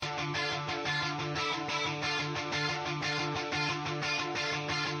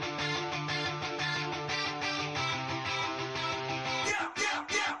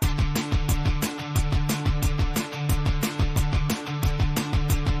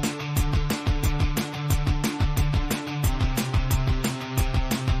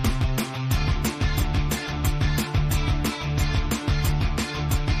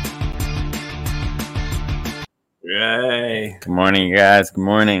Hey. Good morning, you guys. Good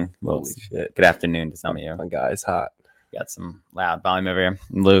morning. Holy shit. Good afternoon to some of you. My guy's hot. Got some loud volume over here.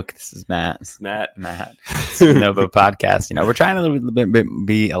 Luke, this is Matt. Matt. Novo Podcast. You know, we're trying to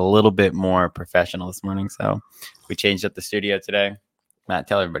be a little bit more professional this morning, so we changed up the studio today. Matt,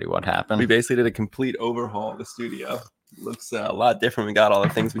 tell everybody what happened. We basically did a complete overhaul of the studio. Looks a lot different. We got all the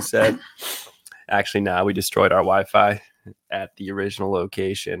things we said. Actually, now we destroyed our Wi-Fi at the original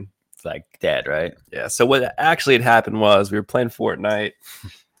location. It's like dead, right? Yeah. So what actually had happened was we were playing Fortnite.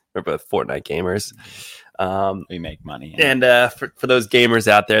 We're both Fortnite gamers. We make money. And for those gamers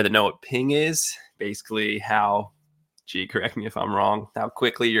out there that know what ping is, basically how, correct me if I'm wrong, how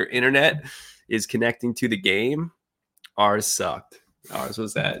quickly your internet is connecting to the game. Ours sucked. Ours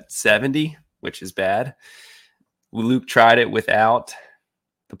was at 70, which is bad. Luke tried it without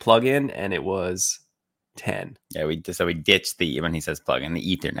the plugin, and it was 10. Yeah, we ditched when he says plug in the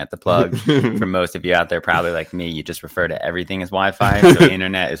Ethernet, the plug. For most of you out there, probably like me, you just refer to everything as Wi-Fi. So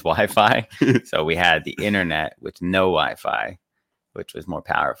internet is Wi-Fi. So we had the internet with no Wi-Fi, which was more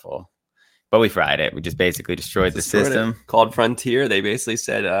powerful. But we fried it. We just basically destroyed the system. Called Frontier. They basically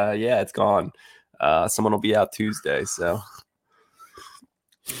said, yeah, it's gone. Someone will be out Tuesday. So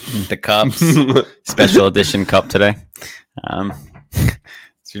the cups, special edition cup today.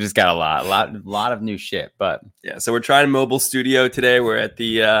 So we just got a lot of new shit, but yeah. So we're trying mobile studio today. We're at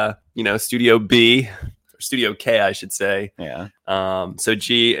the Studio B, or Studio K, I should say. Yeah. So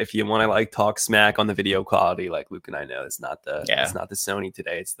if you want to like talk smack on the video quality, like Luke and I know, it's not the Sony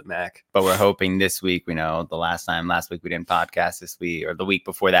today, it's the Mac. But we're hoping this week. We know last week we didn't podcast this week, or the week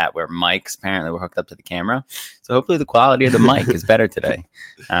before that, where mics apparently were hooked up to the camera. So hopefully the quality of the mic is better today.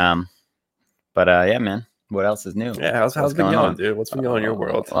 But yeah, man. What else is new? Yeah, how's been going, dude? What's been going in your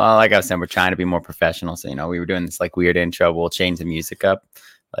world? Well, like I was saying, we're trying to be more professional. So, we were doing this like weird intro. We'll change the music up,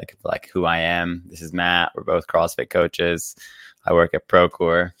 like who I am. This is Matt. We're both CrossFit coaches. I work at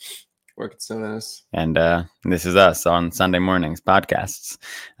Procore. Work at Sonos. And this is us on Sunday mornings podcasts.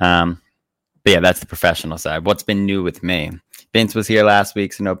 But yeah, that's the professional side. What's been new with me? Vince was here last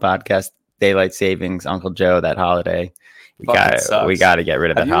week, so no podcast. Daylight savings, Uncle Joe, that holiday. We got to get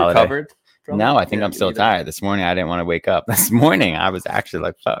rid of that holiday. Recovered? No, I think I'm still tired. This morning, I didn't want to wake up. This morning, I was actually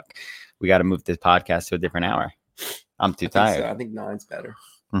like, fuck, we got to move this podcast to a different hour. I'm too tired. I think 9's better.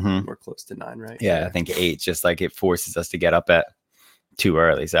 Mm-hmm. We're close to 9, right? Yeah, I think 8, just like it forces us to get up at too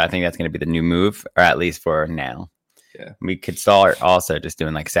early. So I think that's going to be the new move, or at least for now. Yeah. We could start also just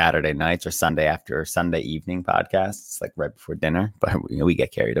doing like Saturday nights or Sunday evening podcasts, like right before dinner. But we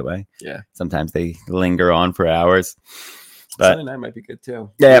get carried away. Yeah. Sometimes they linger on for hours. But Sunday night might be good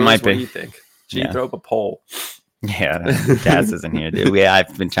too. Yeah, it might be. What do you think? Throw up a poll. Yeah, Taz isn't here, dude.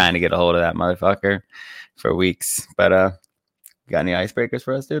 I've been trying to get a hold of that motherfucker for weeks. But got any icebreakers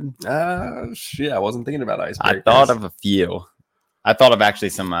for us, dude? Shit, I wasn't thinking about icebreakers. I thought of a few. I thought of actually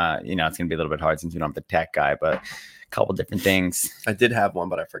some. It's gonna be a little bit hard since we don't have the tech guy, but a couple different things. I did have one,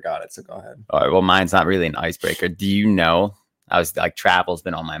 but I forgot it. So go ahead. All right. Well, mine's not really an icebreaker. Do you know? I was like, travel's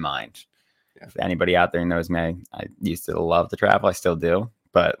been on my mind. Yeah. If anybody out there knows me, I used to love to travel. I still do,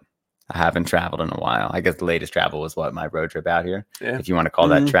 but I haven't traveled in a while. I guess the latest travel was my road trip out here. Yeah. If you want to call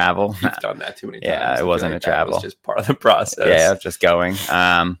that travel. You've done that too many times. Yeah, it wasn't a travel. It was just part of the process. Yeah, I was just going.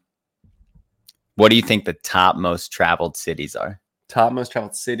 What do you think the top most traveled cities are? Top most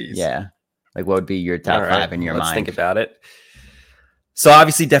traveled cities? Yeah. Like what would be your top 5 in your mind? Let's think about it. So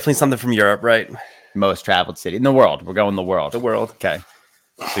obviously definitely something from Europe, right? Most traveled city in the world. We're going the world. The world. Okay.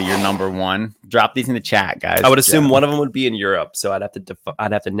 So you're number 1. Drop these in the chat, guys. I would assume one of them would be in Europe. So I'd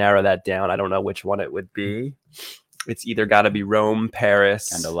have to narrow that down. I don't know which one it would be. It's either got to be Rome, Paris.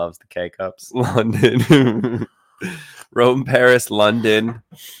 Kinda loves the K-Cups. London. Rome, Paris, London.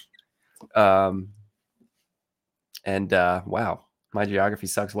 And wow, my geography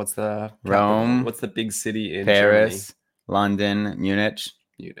sucks. What's the Rome? What's the big city in Paris, Germany? London, Munich.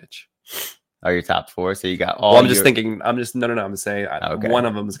 Are your top 4? So you got all. Well, I'm just thinking. I'm saying one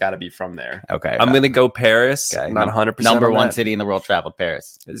of them's got to be from there. Okay. I'm gonna go Paris. Okay. Not 100%. Number 1 city in the world traveled,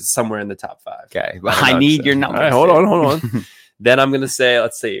 Paris. Is somewhere in the top 5. Okay. Well, I need your number. All right, hold on. Then I'm gonna say,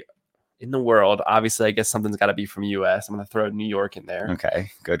 let's see, in the world. Obviously, I guess something's got to be from U.S. I'm gonna throw New York in there.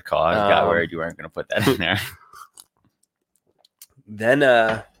 Okay. Good call. I got worried you weren't gonna put that in there. Then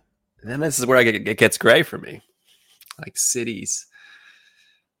this is where it gets gray for me. Like cities.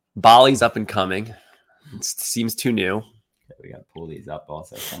 Bali's up and coming. It seems too new. Okay, we got to pull these up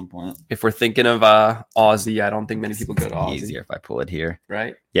also at some point. If we're thinking of Aussie, I don't think many people go to Aussie. Easier if I pull it here.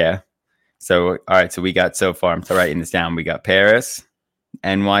 Right? Yeah. So, all right. So we got so far, I'm writing this down. We got Paris,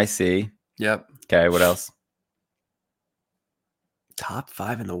 NYC. Yep. Okay. What else? Top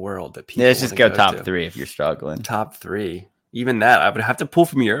 5 in the world that people. Yeah, let's just go top to. 3 if you're struggling. Top 3. Even that, I would have to pull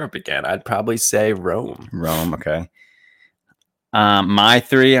from Europe again. I'd probably say Rome. Rome, okay. My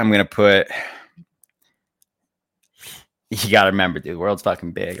 3, I'm gonna put. You gotta remember, dude. The world's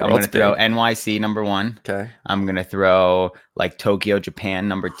fucking big. I'm gonna throw NYC number 1. Okay. I'm gonna throw like Tokyo, Japan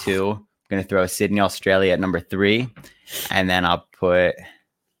number 2. I'm gonna throw Sydney, Australia at number 3, and then I'll put.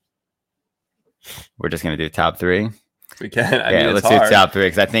 We're just gonna do top 3. We can. I mean, let's hard. do top 3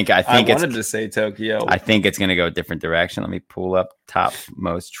 because I think I wanted to say Tokyo. I think it's gonna go a different direction. Let me pull up top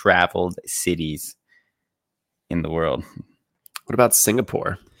most traveled cities in the world. What about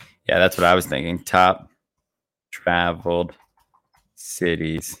Singapore? Yeah, that's what I was thinking. Top traveled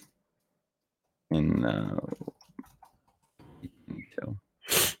cities in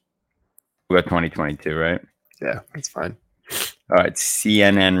we got 2022, right? Yeah, that's fine. All right,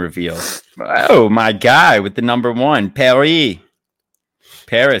 CNN reveals. Oh, my guy with the number 1, Paris,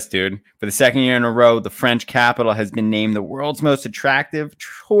 dude. For the second year in a row, the French capital has been named the world's most attractive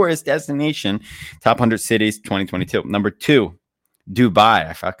tourist destination. Top 100 cities 2022. Number 2, Dubai.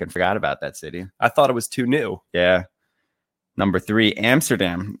 I fucking forgot about that city. I thought it was too new. Yeah. Number 3,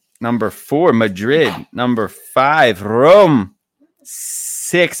 Amsterdam. Number 4, Madrid. Number 5, Rome.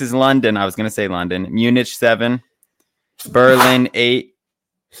 6 is London. I was going to say London. Munich, 7. Berlin, 8.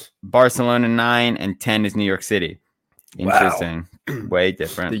 Barcelona, 9. And 10 is New York City. Interesting. Wow. Way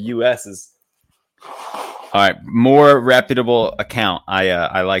different. The U.S. is... All right. More reputable account.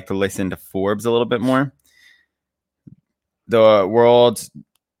 I like to listen to Forbes a little bit more. The world's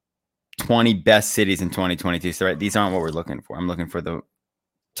 20 best cities in 2022. So, right, these aren't what we're looking for. I'm looking for the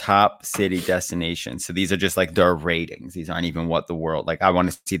top city destinations. So these are just like their ratings. These aren't even what the world, like I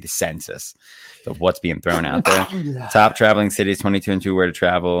want to see the census of what's being thrown out there. Top traveling cities 2022, where to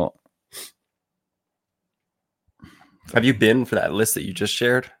travel. Have you been for that list that you just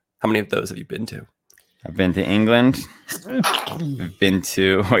shared? How many of those have you been to? I've been to England. I've been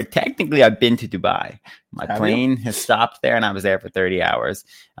to, technically I've been to Dubai. My plane has stopped there and I was there for 30 hours.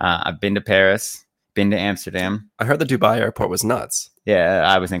 I've been to Paris, been to Amsterdam. I heard the Dubai airport was nuts. Yeah,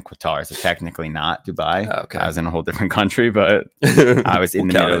 I was in Qatar, so technically not Dubai. Oh, okay. I was in a whole different country, but I was in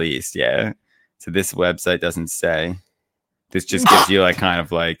the Middle East. Yeah. So this website doesn't say. This just gives you like kind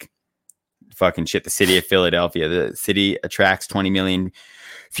of like fucking shit. The city of Philadelphia. The city attracts 20 million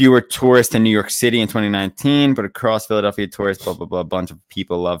fewer tourists than New York City in 2019, but across Philadelphia, tourists, blah, blah, blah. A bunch of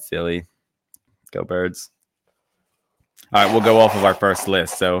people love Philly. Go Birds. All right, we'll go off of our first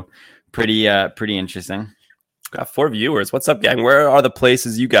list. So pretty interesting. Got 4 viewers. What's up, gang? Where are the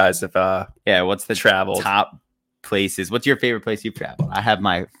places you guys have what's the top places? What's your favorite place you've traveled? I have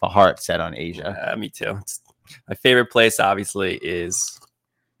my heart set on Asia. Me too. My favorite place obviously is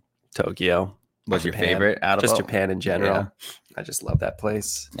Tokyo. What's your favorite out of just Japan in general? Yeah. I just love that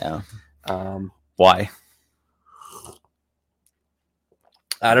place. Yeah. Why?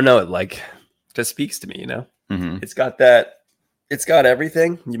 I don't know. It like just speaks to me, you know? Mm-hmm. It's got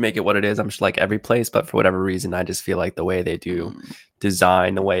everything. You make it what it is. I'm just like every place, but for whatever reason, I just feel like the way they do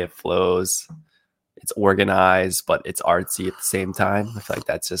design, the way it flows, it's organized, but it's artsy at the same time. I feel like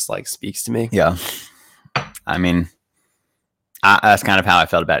that's just like speaks to me. Yeah. I mean, that's kind of how I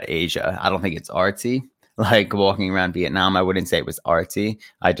felt about Asia. I don't think it's artsy. Like walking around Vietnam, I wouldn't say it was artsy.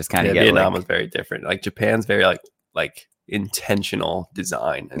 I just kind of get Vietnam was very different. Like Japan's very like intentional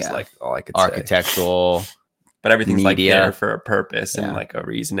design. It's like all I could say. Architectural. But everything's media. Like there for a purpose and like a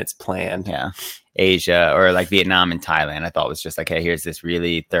reason it's planned. Yeah. Asia or like Vietnam and Thailand, I thought was just like, hey, here's this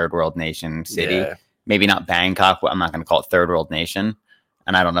really third world nation city. Yeah. Maybe not Bangkok, but I'm not going to call it third world nation.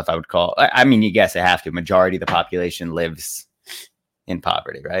 And I don't know if I would call, I mean, you guess I have to. Majority of the population lives in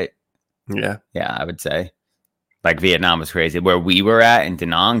poverty, right? Yeah. Yeah, I would say. Like Vietnam was crazy. Where we were at in Da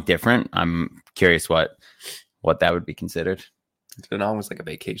Nang, different. I'm curious what that would be considered. Da Nang was like a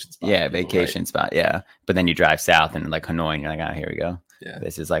vacation spot. Yeah, vacation spot. Yeah. But then you drive south and like Hanoi and you're like, oh, here we go. Yeah.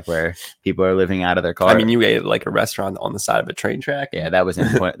 This is like where people are living out of their car. I mean, you ate like a restaurant on the side of a train track. Yeah, that was in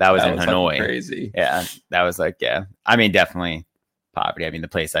Hanoi. Crazy. Yeah. That was like, yeah. I mean, definitely poverty. I mean, the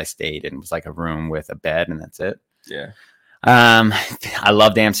place I stayed in was like a room with a bed and that's it. Yeah. I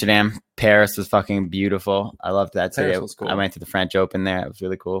loved Amsterdam. Paris was fucking beautiful. I loved that city. Paris was cool. I went to the French Open there. It was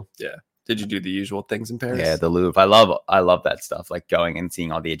really cool. Yeah. Did you do the usual things in Paris? Yeah, the Louvre. I love that stuff. Like going and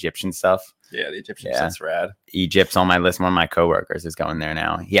seeing all the Egyptian stuff. Yeah, the Egyptian stuff's rad. Egypt's on my list. One of my coworkers is going there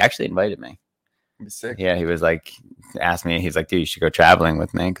now. He actually invited me. That'd be sick. Yeah, he was like, asked me. He's like, dude, you should go traveling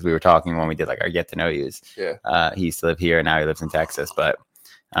with me because we were talking when we did like our get to know yous. Yeah. He used to live here. Now he lives in Texas, but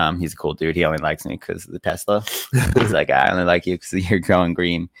He's a cool dude. He only likes me because of the Tesla. He's like, I only like you because you're growing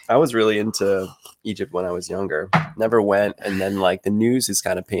green. I was really into Egypt when I was younger. Never went, and then like the news has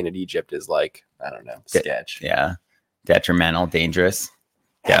kind of painted Egypt as like, I don't know, sketch. Yeah, detrimental, dangerous.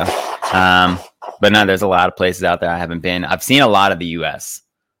 Yeah, but no, there's a lot of places out there I haven't been. I've seen a lot of the U.S.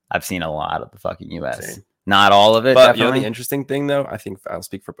 I've seen a lot of the fucking U.S. Same. Not all of it. But definitely. you know the interesting thing, though, I think I'll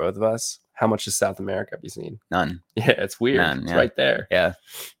speak for both of us. How much of South America have you seen? None. Yeah, it's weird. None, It's yeah. right there. Yeah,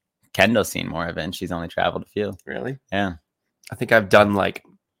 Kendall's seen more of it, and she's only traveled a few. Really? Yeah. I think I've done like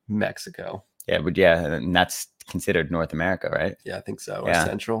Mexico. Yeah, but yeah, and that's considered North America, right? Yeah, I think so. Yeah. Or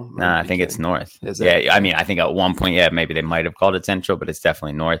Central. No, I think it's North. Is it? Yeah, I mean, I think at one point, yeah, maybe they might have called it Central, but it's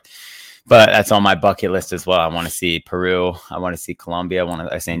definitely North. But that's on my bucket list as well. I want to see Peru. I want to see Colombia.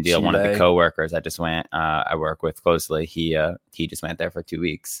 Same deal. One of the Chile. coworkers I just went, I work with closely. He just went there for 2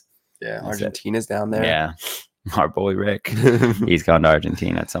 weeks. Yeah, That's it. Argentina's down there. Yeah, our boy Rick. He's gone to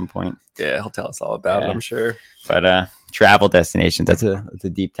Argentina at some point. Yeah, he'll tell us all about it, Yeah. I'm sure. But travel destinations, that's a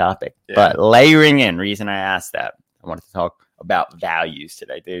deep topic. Yeah. But layering in, reason I asked that, I wanted to talk about values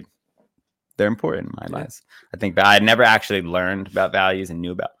today, dude. They're important in my Yeah. life. I think I had never actually learned about values and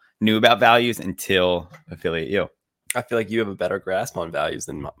knew about values until Affiliate You. I feel like you have a better grasp on values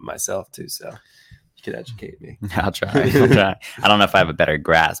than myself, too. So you could educate me. I'll try. I don't know if I have a better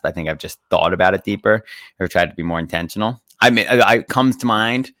grasp. I think I've just thought about it deeper or tried to be more intentional. I mean, it comes to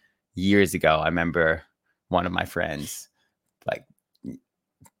mind years ago. I remember one of my friends like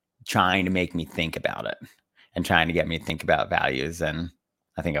trying to make me think about it and trying to get me to think about values. And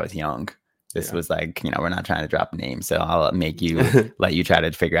I think I was young. This was like, we're not trying to drop names, so I'll make you let you try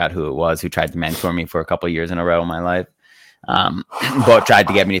to figure out who it was who tried to mentor me for a couple of years in a row in my life. But tried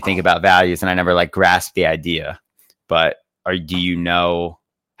to get me to think about values, and I never like grasped the idea. But do you know,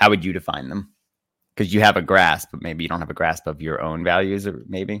 how would you define them? Because you have a grasp, but maybe you don't have a grasp of your own values, or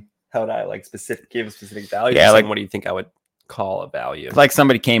maybe. How would I like give a specific value? Yeah, like- what do you think I would call a value? If, like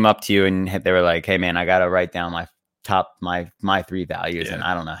somebody came up to you and they were like, "Hey, man, I gotta write down my 3 values, and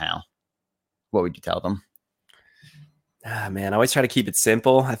I don't know how." What would you tell them? Man, I always try to keep it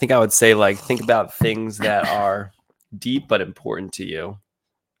simple. I think I would say like think about things that are deep but important to you,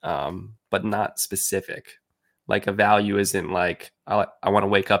 but not specific. Like a value isn't like I want to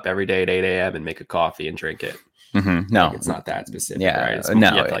wake up every day at 8 a.m. and make a coffee and drink it. Mm-hmm. No, Like, it's not that specific. Yeah, right? It's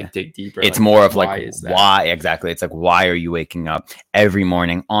no, you have to like dig deeper. it's like, more of why like is that? why exactly. It's like, why are you waking up every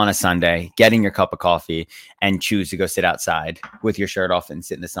morning on a Sunday, getting your cup of coffee, and choose to go sit outside with your shirt off and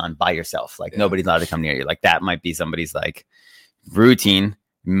sit in the sun by yourself? Like nobody's allowed to come near you. Like that might be somebody's like routine.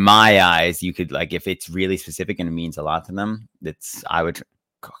 In my eyes, you could like, if it's really specific and it means a lot to them, I would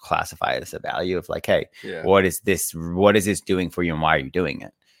classify it as a value of like, hey, Yeah. what is this doing for you and why are you doing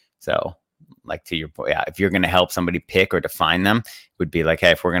it? So like to your point, yeah, if you're going to help somebody pick or define them, it would be like, hey,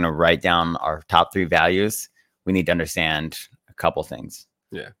 if we're going to write down our top 3 values, we need to understand a couple things.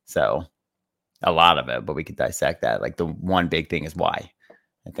 Yeah. So a lot of it, but we could dissect that. Like the one big thing is why.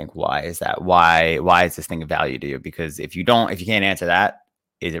 I think why is that? Why is this thing of value to you? Because if you can't answer that,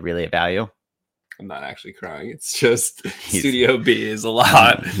 is it really a value? I'm not actually crying. It's just Studio B is a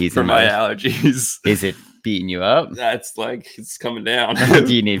lot for my allergies. Is it beating you up? That's like it's coming down.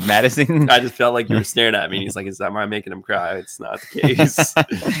 Do you need medicine? I just felt like you were staring at me. And he's like, "Is that why I'm making him cry?" It's not the case.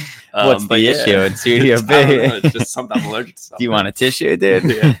 What's the issue in Studio B? I don't know, it's just something I'm allergic to. Something. Do you want a tissue, dude?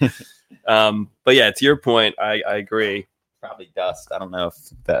 Yeah. But yeah, to your point, I agree. Probably Dust. I don't know if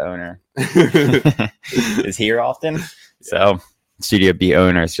the owner is here often. So Studio B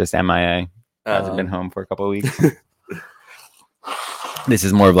owner is just MIA. Hasn't been home for a couple of weeks. This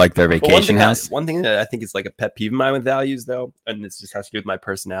is more of like their vacation house. One thing that I think is like a pet peeve of mine with values, though, and this just has to do with my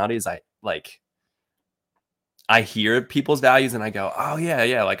personality, is I hear people's values and I go, "Oh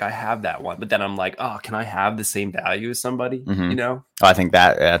yeah, like I have that one," but then I'm like, "Oh, can I have the same value as somebody?" Mhm. You know? I think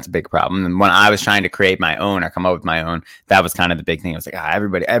that's a big problem. And when I was trying to create my own or come up with my own, that was kind of the big thing. I was like,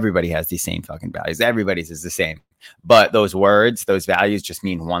 everybody has these same fucking values. Everybody's is the same. But those words, those values just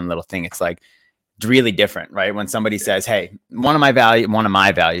mean one little thing. It's like really different, right? When somebody says, "Hey, one of my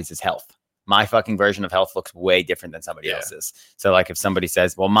values is health." My fucking version of health looks way different than somebody else's. So like if somebody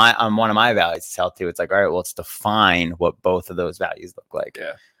says, "Well, one of my values is health too," it's like, all right, well, let's define what both of those values look like.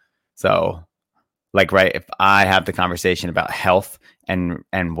 Yeah. So like, right, if I have the conversation about health and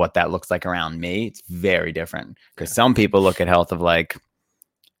what that looks like around me, it's very different because some people look at health of like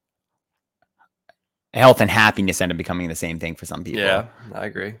health and happiness end up becoming the same thing for some people. Yeah, I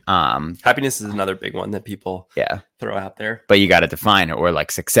agree. Happiness is another big one that people throw out there. But you got to define it, or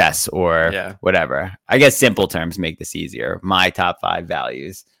like success or whatever. I guess simple terms make this easier. My top 5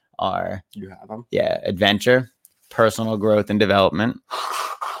 values are you have them. Yeah, adventure, personal growth and development,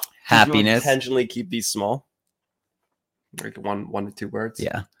 happiness. Intentionally keep these small, like one to 2 words.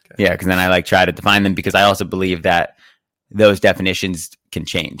 Yeah. Okay. Yeah. Because then I like try to define them, because I also believe that those definitions can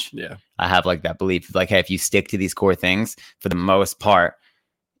change. Yeah. I have like that belief, like, hey, if you stick to these core things, for the most part,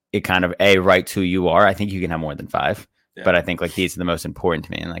 it kind of writes who you are. I think you can have more than 5, but I think like these are the most important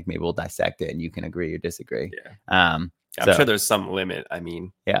to me, and like maybe we'll dissect it and you can agree or disagree. Yeah. I'm sure there's some limit. I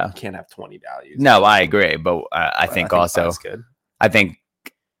mean, yeah, you can't have 20 values. No, I agree, but I think also, good. I think,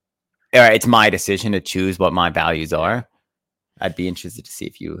 all right, it's my decision to choose what my values are. I'd be interested to see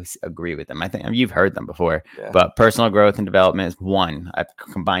if you agree with them. I think you've heard them before, but personal growth and development is 1. I've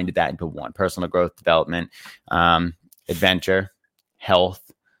combined that into 1: personal growth, development, adventure,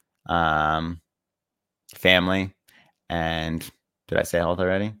 health, family, and did I say health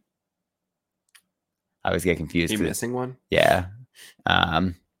already? I always get confused. Are you missing one? Yeah.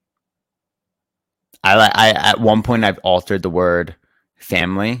 I at one point I've altered the word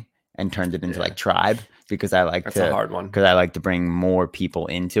family and turned it into like tribe, because I like That's a hard one. Because I like to bring more people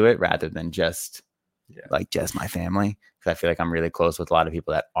into it rather than just just my family. Because I feel like I'm really close with a lot of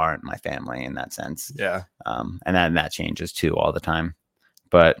people that aren't my family in that sense. Yeah. And then that changes too all the time.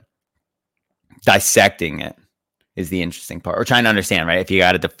 But dissecting it is the interesting part. Or trying to understand, right? If you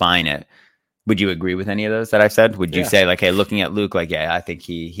got to define it. Would you agree with any of those that I've said? Would you say like, hey, looking at Luke, like, yeah, I think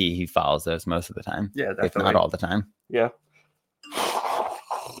he follows those most of the time. Yeah, definitely. If not all the time. Yeah.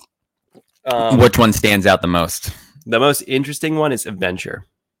 Which one stands out the most? The most interesting one is adventure.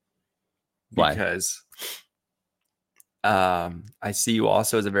 Why? Because I see you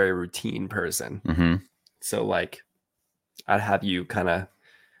also as a very routine person. Mm-hmm. So like, I'd have you kind of,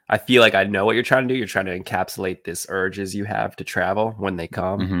 I feel like I know what you're trying to do. You're trying to encapsulate this urges you have to travel when they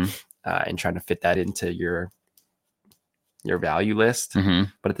come. Mm-hmm. And trying to fit that into your value list.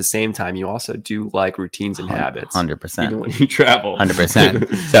 Mm-hmm. But at the same time, you also do like routines and habits. 100%. Even when you travel.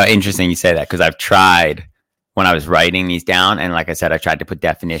 100%. So interesting you say that, because I've tried, when I was writing these down, and like I said, I tried to put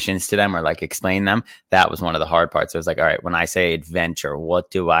definitions to them or like explain them. That was one of the hard parts. So it was like, all right, when I say adventure, what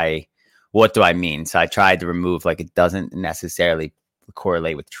do I mean? So I tried to remove, like, it doesn't necessarily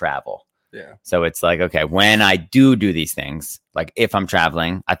correlate with travel. Yeah. So it's like, okay, when I do these things, like if I'm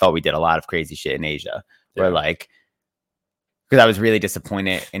traveling, I thought we did a lot of crazy shit in Asia, where like, because I was really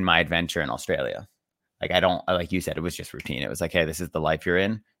disappointed in my adventure in Australia. Like, like you said, it was just routine. It was like, hey, this is the life you're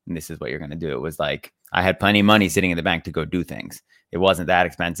in, and this is what you're going to do. It was like, I had plenty of money sitting in the bank to go do things. It wasn't that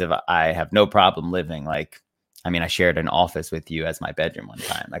expensive. I have no problem living. Like, I mean, I shared an office with you as my bedroom one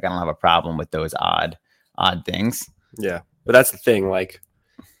time. Like, I don't have a problem with those odd things. Yeah. But that's the thing. Like,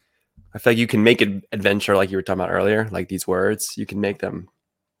 I feel like you can make an adventure, like you were talking about earlier, like these words, you can make them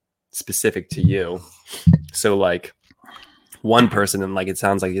specific to you. So like one person, and like, it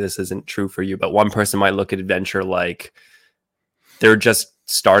sounds like this isn't true for you, but one person might look at adventure like they're just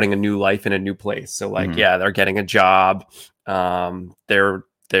starting a new life in a new place. So like, they're getting a job.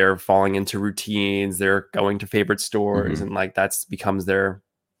 They're falling into routines. They're going to favorite stores, and like that's their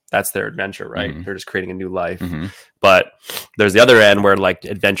adventure, right? They're just creating a new life. But there's the other end where like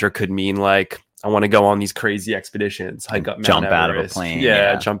adventure could mean like, I want to go on these crazy expeditions, hike up Mount Everest. Out of a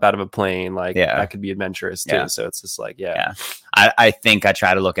plane. Jump out of a plane. Like that could be adventurous too. So it's just like, I think I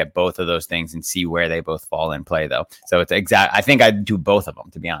try to look at both of those things and see where they both fall in play though. So it's I think I do both of them,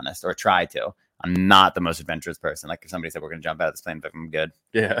 to be honest, or try to. I'm not the most adventurous person. Like if somebody said we're going to jump out of this plane, but I'm good.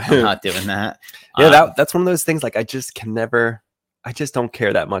 Yeah. I'm not doing that. That's one of those things. Like I just don't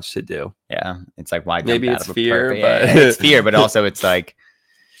care that much to do. Yeah. It's like, why? Maybe it's fear, but it's fear, but also it's like,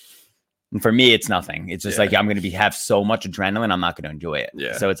 for me, it's nothing. It's just like, I'm going to have so much adrenaline. I'm not going to enjoy it.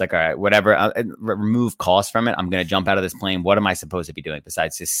 Yeah. So it's like, all right, whatever, remove cost from it. I'm going to jump out of this plane. What am I supposed to be doing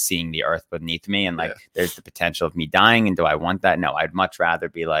besides just seeing the earth beneath me? And like, there's the potential of me dying. And do I want that? No, I'd much rather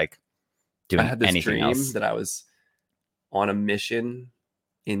be like doing I had this anything dream else. That I was on a mission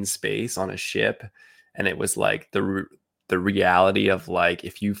in space on a ship. And it was like the reality of like,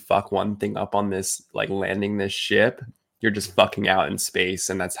 if you fuck one thing up on this, like landing this ship, you're just fucking out in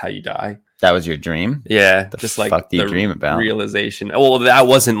space, and that's how you die. That was your dream? Yeah. The just like fuck do you dream about? Realization. Well, that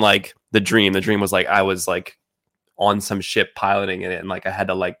wasn't like the dream. The dream was like, I was like on some ship piloting it, and like I had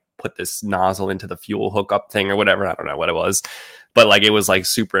to like put this nozzle into the fuel hookup thing or whatever. I don't know what it was, but like it was like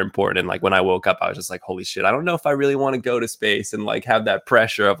super important. And like when I woke up, I was just like, holy shit, I don't know if I really want to go to space and like have that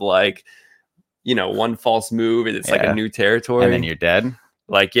pressure of like, you know, one false move and it's like a new territory. And then you're dead.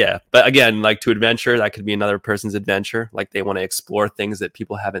 Like, yeah. But again, like to adventure, that could be another person's adventure. Like they want to explore things that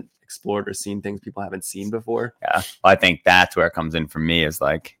people haven't explored or seen things people haven't seen before. Yeah. Well, I think that's where it comes in for me is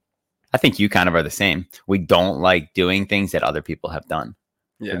like, I think you kind of are the same. We don't like doing things that other people have done.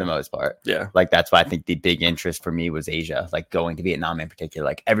 for the most part. Yeah. Like, that's why I think the big interest for me was Asia, like going to Vietnam in particular.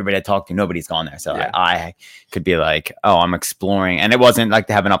 Like, everybody I talked to, nobody's gone there. So Yeah. I could be like, oh, I'm exploring. And it wasn't like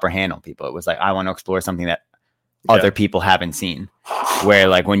to have an upper hand on people. It was like, I want to explore something that other people haven't seen. Where,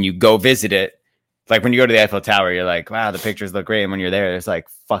 like, when you go visit it, like when you go to the Eiffel Tower, you're like, wow, the pictures look great. And when you're there, there's like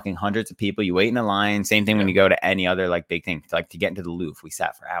fucking hundreds of people. You wait in a line. Same thing when you go to any other like big thing. Like, to get into the Louvre, we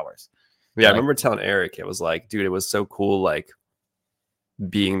sat for hours. Yeah, I Like- remember telling Eric, it was like, dude, it was so cool, like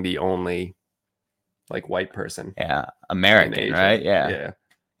being the only like white person. Yeah. in American, Asia. right? Yeah.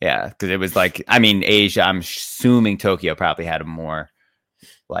 Yeah, because it was like, I mean, Asia, I'm assuming Tokyo probably had a more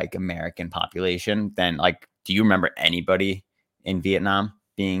like American population than like, do you remember anybody in Vietnam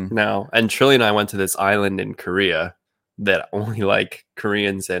being? No. And Trilly and I went to this island in Korea that only like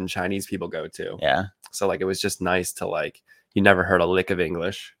Koreans and Chinese people go to. Yeah, So like it was just nice to like, you never heard a lick of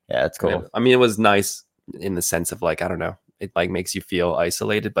English. yeah, it's cool. I mean, it was nice in the sense of like, I don't know, it like makes you feel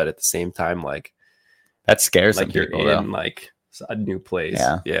isolated, but at the same time, like That scares some like you're people, in though. like a new place.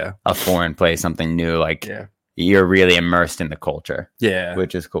 Yeah. Yeah. A foreign place, something new. Like, Yeah. you're really immersed in the culture, Yeah.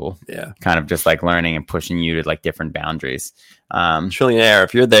 which is cool. Yeah. Kind of just like learning and pushing you to like different boundaries. Trillionaire,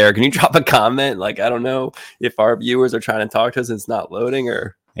 if you're there, can you drop a comment? Like, I don't know if our viewers are trying to talk to us and it's not loading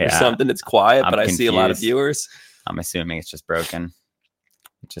or something. It's quiet, I'm but I see a lot of confused. viewers. I'm assuming it's just broken.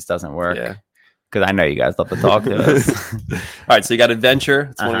 It just doesn't work. Yeah. Because I know you guys love to talk to us. All right. So you got adventure.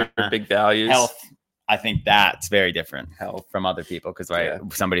 It's one of Uh-huh. your big values. Health. I think that's very different Health. from other people because Yeah.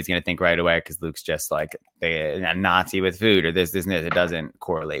 somebody's going to think right away because Luke's just like a Nazi with food or this and this. It doesn't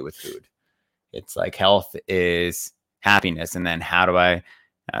correlate with food. It's like health is happiness. And then how do I?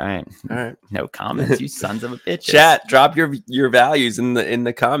 All right. All right. No comments, you sons of a bitch. Chat, drop your values in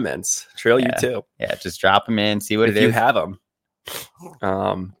the comments. Trail Yeah. you too. Yeah, just drop them in, see what If it you is. have them.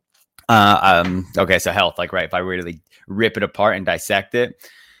 Okay, so health, like, right, if I really rip it apart and dissect it,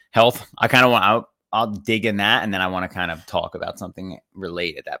 health, I kind of want, I'll dig in that, and then I want to kind of talk about something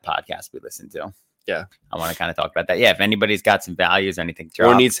related, that podcast we listened to. Yeah. I want to kind of talk about that. Yeah, if anybody's got some values or anything, Or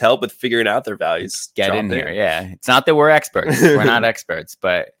drop, needs help with figuring out their values. get drop in it. here. Yeah, it's not that we're experts. We're not experts,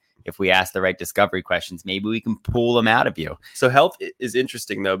 but if we ask the right discovery questions, maybe we can pull them out of you. So health is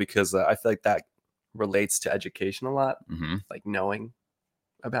interesting though, because I feel like that relates to education a lot, Hmm. like knowing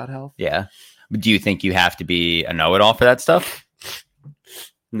about health. Yeah. Do you think you have to be a know-it-all for that stuff?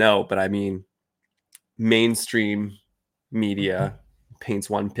 No, but I mean, mainstream media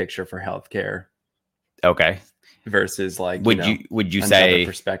paints one picture for healthcare Okay. versus like Would know, you another say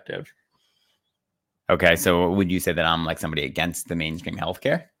perspective. okay? So would you say that I'm like somebody against the mainstream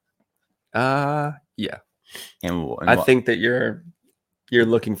healthcare? Yeah. And I think that you're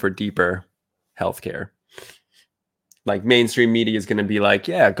looking for deeper healthcare. Like mainstream media is going to be like,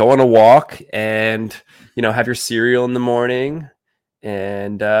 yeah, go on a walk and have your cereal in the morning,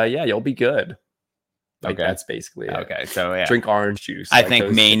 and yeah, you'll be good. Like Okay. that's basically it. okay. So yeah, Drink orange juice. I like think those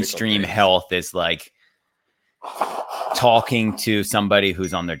typical mainstream things. health is like talking to somebody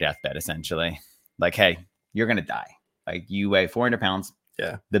who's on their deathbed, essentially. Like, hey, you're gonna die. Like, you weigh 400 pounds.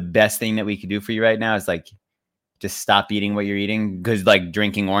 Yeah. The best thing that we could do for you right now is like just stop eating what you're eating, because like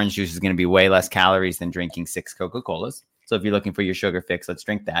drinking orange juice is going to be way less calories than drinking 6 Coca-Colas. So if you're looking for your sugar fix, let's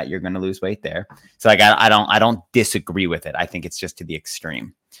drink that. You're going to lose weight there. So like I don't disagree with it. I think it's just to the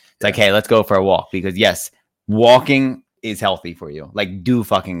extreme. It's like, hey, let's go for a walk, because yes, walking is healthy for you. Like, do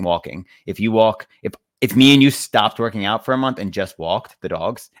fucking walking. If you walk, if me and you stopped working out for a month and just walked the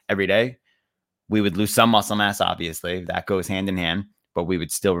dogs every day, we would lose some muscle mass. Obviously, that goes hand in hand, but we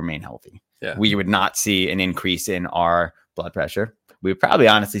would still remain healthy. Yeah. We would not see an increase in our blood pressure. We would probably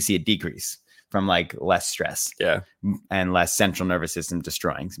honestly see a decrease from like less stress. Yeah. And less central nervous system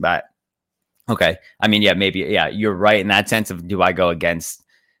destroying. But okay. I mean, yeah, maybe, yeah, you're right in that sense of, do I go against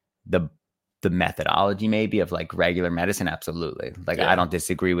the methodology maybe of like regular medicine? Absolutely. Like, Yeah. I don't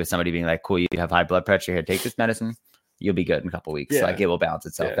disagree with somebody being like, cool, you have high blood pressure here, take this medicine. You'll be good in a couple weeks. Yeah. Like, it will balance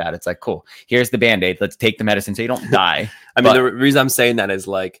itself Yeah. out. It's like, cool, here's the Band-Aid. Let's take the medicine so you don't die. I mean, But- the reason I'm saying that is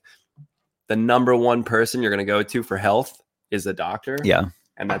like the number one person you're going to go to for health is a doctor. Yeah.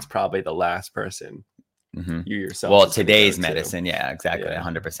 And that's probably the last person Mhm. you yourself. Well, is gonna today's go to. medicine. Yeah, exactly. Yeah.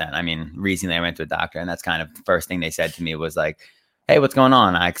 100%. I mean, recently I went to a doctor, and that's kind of the first thing they said to me was like, hey, what's going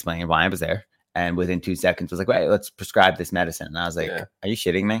on? I explained why I was there. And within 2 seconds was like, wait, let's prescribe this medicine. And I was like, Yeah. are you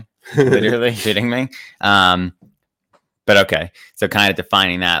shitting me? Literally shitting me? But okay. So kind of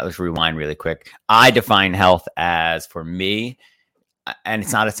defining that, let's rewind really quick. I define health as, for me, and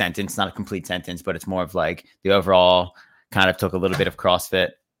it's not a sentence, not a complete sentence, but it's more of like the overall, kind of took a little bit of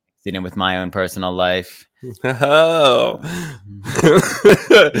CrossFit, did it with my own personal life. Oh.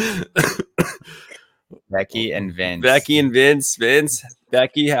 Becky and Vince. Becky and Vince.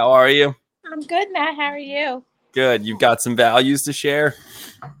 Becky, how are you? I'm good, Matt. How are you? Good. You've got some values to share?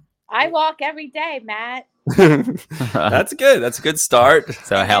 I walk every day, Matt. That's good. That's a good start.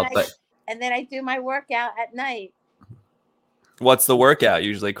 So And then I do my workout at night. What's the workout?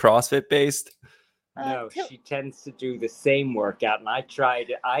 Usually CrossFit based? No, she tends to do the same workout, and I tried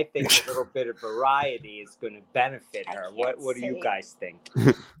it. I think a little bit of variety is going to benefit her. What do you guys think?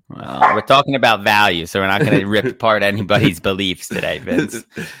 Well, we're talking about value, so we're not going to rip apart anybody's beliefs today, Vince.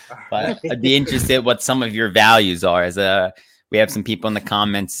 But I'd be interested what some of your values are. We have some people in the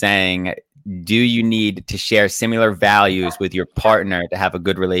comments saying, do you need to share similar values with your partner to have a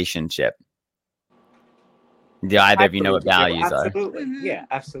good relationship? Do either of you know what values are? Absolutely. Yeah,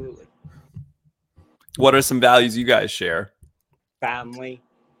 absolutely. What are some values you guys share? Family.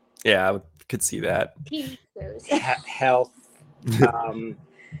 Yeah, I could see that. Health.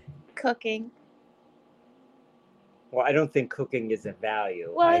 Cooking. Well, I don't think cooking is a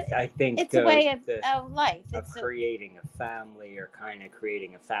value. Well, I think it's a way of life. Of creating a family, or kind of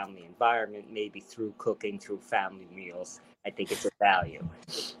creating a family environment, maybe through cooking, through family meals. I think it's a value.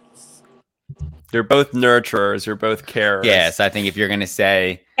 You're both nurturers. You're both carers. Yes, I think if you're going to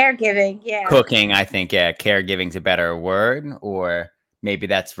say caregiving, yeah. Cooking, I think, caregiving's a better word, or maybe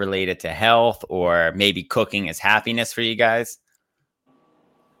that's related to health, or maybe cooking is happiness for you guys.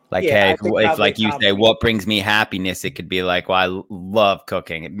 Like, hey, if like you say, what brings me happiness? It could be like, well, I love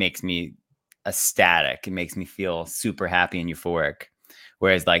cooking. It makes me ecstatic. It makes me feel super happy and euphoric.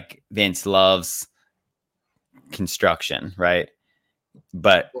 Whereas like Vince loves construction, right?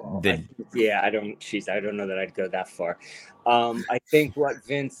 But I don't know that I'd go that far. I think what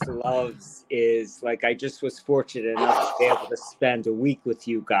Vince loves is, like, I just was fortunate enough to be able to spend a week with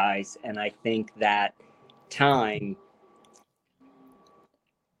you guys, and I think that time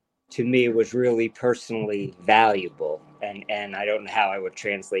to me was really personally valuable, and I don't know how I would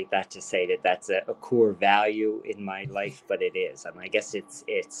translate that to say that that's a core value in my life, but it is. I guess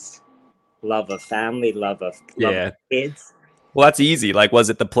it's love of family, love of kids. Well, that's easy. Like, was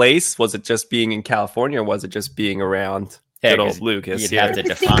it the place? Was it just being in California? Or was it just being around good old Lucas? You'd have to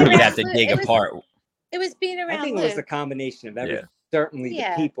define. You'd have to dig apart. It was being around. I think it was a combination of everything. Yeah. Certainly,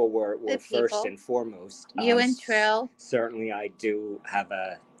 the people were first and foremost. You and Trill. Certainly, I do have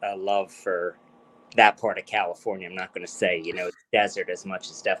a love for that part of California. I'm not going to say the desert as much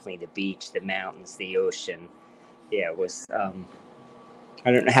as definitely the beach, the mountains, the ocean. Yeah, it was.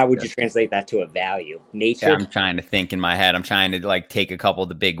 I don't know. How would you translate that to a value? Nature? Yeah, I'm trying to think in my head. I'm trying to like take a couple of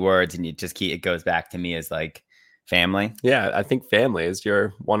the big words, and it goes back to me as like family. Yeah, I think family is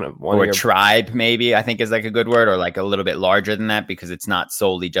your one or tribe, maybe I think is like a good word, or like a little bit larger than that, because it's not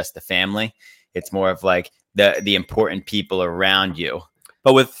solely just the family. It's more of like the important people around you.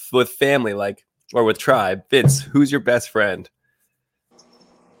 But with family, like, or with tribe, Vince, who's your best friend?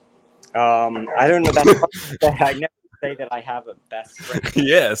 I don't know that. I never say that I have a best friend.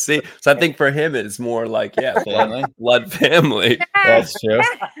 Yeah, see, so I think for him it's more like family, blood family. That's true.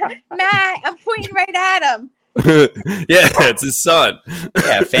 Matt, I'm pointing right at him. Yeah, it's his son.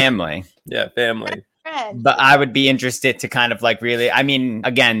 Yeah, family. Yeah, family. But I would be interested to kind of like really, I mean,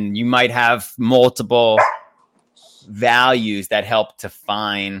 again, you might have multiple values that help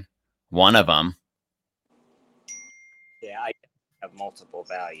define one of them. Yeah, I have multiple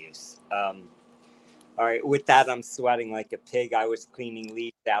values. All right, with that, I'm sweating like a pig. I was cleaning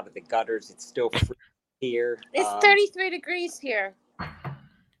leaves out of the gutters. It's still free here. It's 33 degrees here.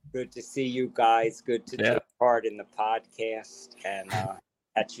 Good to see you guys. Good to take part in the podcast, and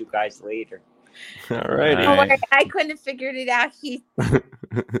catch you guys later. All righty. Don't worry, I couldn't have figured it out.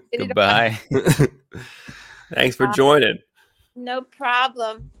 Goodbye. Thanks for joining. No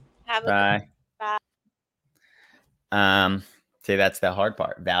problem. Have a bye. See, that's the hard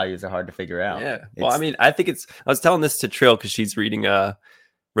part. Values are hard to figure out. Yeah. Well, I mean, I think I was telling this to Trill because she's reading a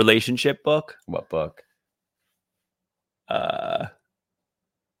relationship book. What book? Okay,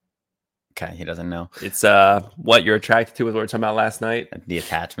 he doesn't know. It's what you're attracted to, was what we were talking about last night. The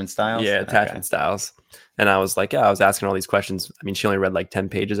attachment styles? Yeah, attachment styles. And I was like, I was asking all these questions. I mean, she only read like 10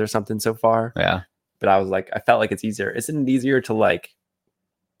 pages or something so far. Yeah. But I was like, I felt like it's easier. Isn't it easier to like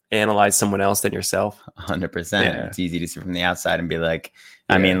analyze someone else than yourself? 100%. Yeah. It's easy to see from the outside and be like,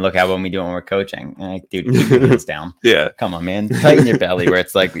 I mean, look how when we do when we're coaching. Like, dude, keep your heels down. Yeah. Come on, man. Tighten your belly. Where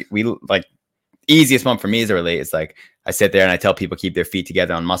it's like, we like, easiest one for me to relate is like, I sit there and I tell people keep their feet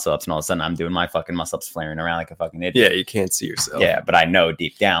together on muscle ups, and all of a sudden I'm doing my fucking muscle ups flaring around like a fucking idiot. Yeah, you can't see yourself. Yeah, but I know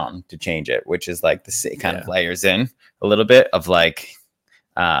deep down to change it, which is like the kind of layers in a little bit of like,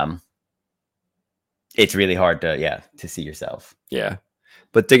 it's really hard to see yourself. Yeah.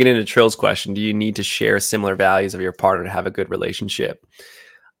 But digging into Trill's question, do you need to share similar values of your partner to have a good relationship?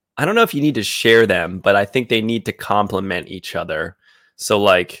 I don't know if you need to share them, but I think they need to complement each other. So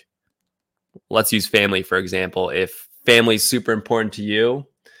like, let's use family, for example. If family is super important to you,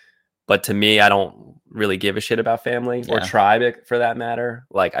 but to me, I don't really give a shit about family or tribe for that matter.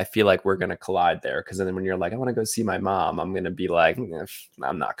 Like, I feel like we're going to collide there. Because then when you're like, I want to go see my mom, I'm going to be like,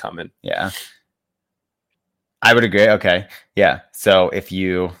 I'm not coming. Yeah. I would agree. Okay. Yeah. So if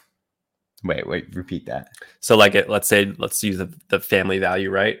you wait, repeat that. So like, let's use the family value,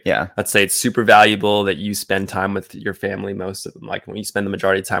 right? Yeah. Let's say it's super valuable that you spend time with your family. Most of them, like when you spend the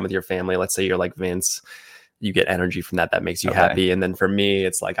majority of time with your family, let's say you're like Vince, you get energy from that makes you happy. And then for me,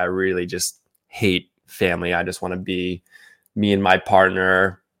 it's like, I really just hate family. I just want to be me and my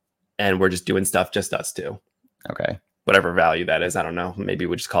partner, and we're just doing stuff, just us two. Okay. Whatever value that is. I don't know. Maybe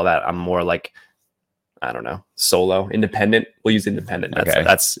we just call that, I'm more like, I don't know, solo, independent. We'll use independent.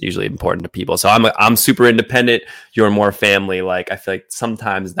 That's usually important to people. So I'm super independent. You're more family. Like, I feel like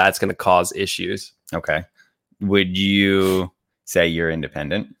sometimes that's going to cause issues. Okay. Would you say you're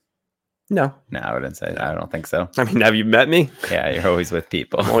independent? No, I wouldn't say that. I don't think so. I mean, have you met me? Yeah, you're always with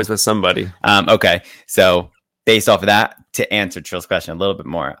people. I'm always with somebody. Okay. So based off of that, to answer Trill's question a little bit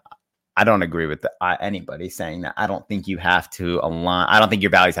more, I don't agree with anybody saying that. I don't think you have to align. I don't think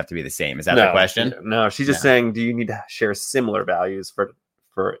your values have to be the same. Is that the question? No, she's just saying, do you need to share similar values for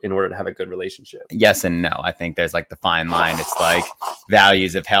in order to have a good relationship? Yes and no. I think there's like the fine line. It's like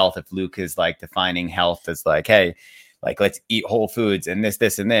values of health. If Luke is like defining health as like, hey, like, let's eat whole foods and this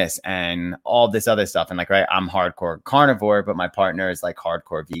and all this other stuff. And like, right, I'm hardcore carnivore, but my partner is like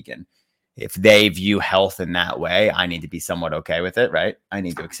hardcore vegan. If they view health in that way, I need to be somewhat okay with it, right? I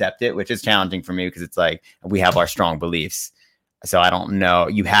need to accept it, which is challenging for me because it's like we have our strong beliefs. So I don't know.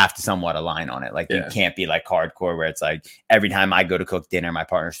 You have to somewhat align on it. Like, you can't be like hardcore where it's like every time I go to cook dinner, my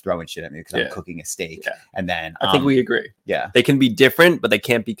partner's throwing shit at me because I'm cooking a steak. Yeah. And then I think we agree. Yeah. They can be different, but they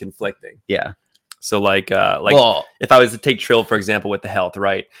can't be conflicting. Yeah. So like if I was to take Trill, for example, with the health,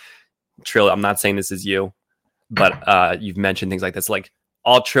 right? Trill, I'm not saying this is you, but you've mentioned things like this. Like,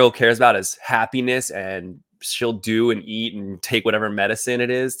 all Trill cares about is happiness, and she'll do and eat and take whatever medicine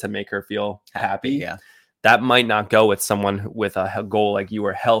it is to make her feel happy. Yeah. That might not go with someone with a goal like you,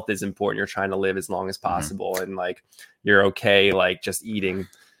 where health is important. You're trying to live as long as possible. And like, you're okay, like just eating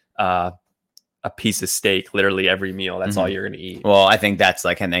a piece of steak literally every meal. That's all you're going to eat. Well, I think that's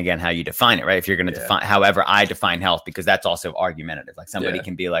like, and again, how you define it, right? If you're going to define, however I define health, because that's also argumentative. Like, somebody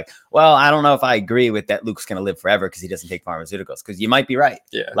can be like, well, I don't know if I agree with that Luke's going to live forever because he doesn't take pharmaceuticals, because you might be right.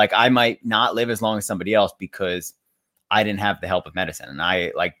 Yeah. Like, I might not live as long as somebody else because I didn't have the help of medicine. And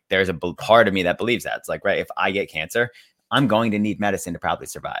I like, there's a part of me that believes that. It's like, right, if I get cancer, I'm going to need medicine to probably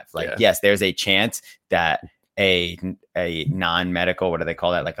survive. Like, yes, there's a chance that a non-medical, what do they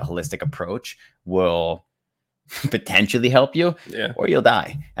call that? Like a holistic approach will potentially help you, or you'll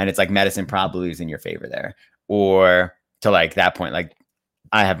die. And it's like medicine probably is in your favor there. Or to like that point, like,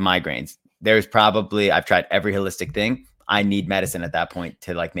 I have migraines. There's probably, I've tried every holistic thing. I need medicine at that point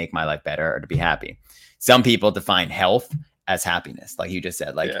to like make my life better or to be happy. Some people define health as happiness. Like you just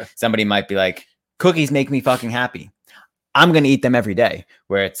said, like somebody might be like, cookies make me fucking happy. I'm going to eat them every day.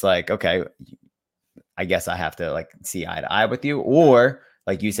 Where it's like, okay, I guess I have to like see eye to eye with you. Or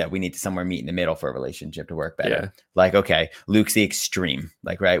like you said, we need to somewhere meet in the middle for a relationship to work better. Yeah. Like, okay, Luke's the extreme,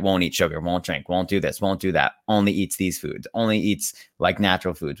 like, right, won't eat sugar, won't drink, won't do this, won't do that, only eats these foods, only eats like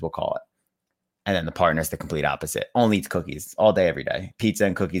natural foods, we'll call it. And then the partner's the complete opposite, only eats cookies all day, every day, pizza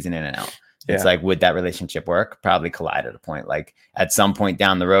and cookies and In-N-Out. It's like, would that relationship work? Probably collide at a point. Like, at some point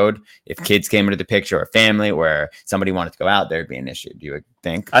down the road, if kids came into the picture, or family, or somebody wanted to go out, there'd be an issue. Do you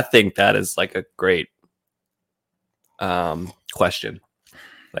think? I think that is like a great question.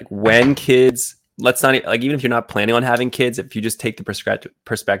 Like, when kids, let's not like, even if you're not planning on having kids, if you just take the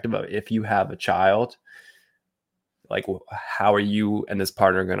perspective of if you have a child, like, how are you and this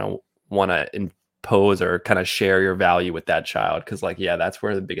partner going to want to impose or kind of share your value with that child? Because like, that's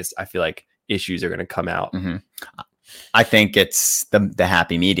where the biggest, I feel like, issues are going to come out. I think it's the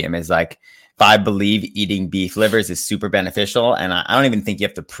happy medium is like, if I believe eating beef livers is super beneficial, and I don't even think you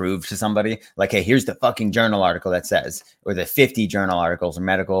have to prove to somebody like, hey, here's the fucking journal article that says, or the 50 journal articles or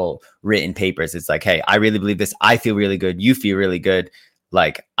medical written papers. It's like, hey, I really believe this. I feel really good. You feel really good.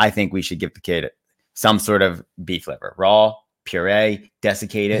 Like, I think we should give the kid some sort of beef liver, raw, puree,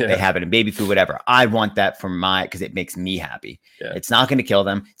 desiccated. They have it in baby food, whatever. I want that for because it makes me happy. It's not going to kill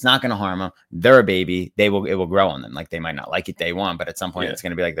them. It's not going to harm them. They're a baby. It will grow on them. Like, they might not like it day one, but at some point it's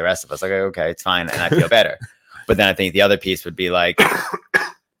going to be like the rest of us. Like, okay, it's fine. And I feel better. But then I think the other piece would be like,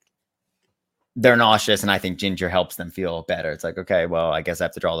 they're nauseous, and I think ginger helps them feel better. It's like, okay, well, I guess I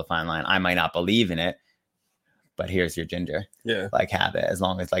have to draw the fine line. I might not believe in it, but here's your ginger. Yeah. Like, have it. As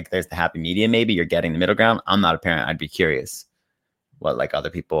long as like there's the happy medium, maybe you're getting the middle ground. I'm not a parent. I'd be curious what like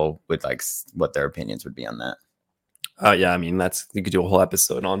other people would like, what their opinions would be on that. Yeah, I mean, you could do a whole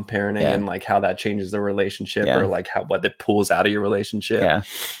episode on parenting and like how that changes the relationship or like what it pulls out of your relationship. Yeah.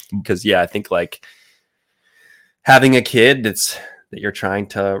 Because I think like having a kid that you're trying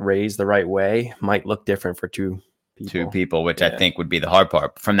to raise the right way might look different for two people, which I think would be the hard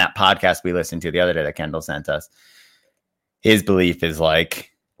part. From that podcast we listened to the other day that Kendall sent us, his belief is like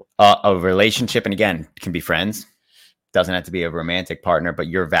a relationship, and again, can be friends. Doesn't have to be a romantic partner, but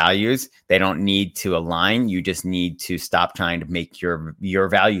your values, they don't need to align. You just need to stop trying to make your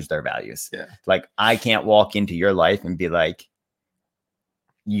values their values. Yeah. Like, I can't walk into your life and be like,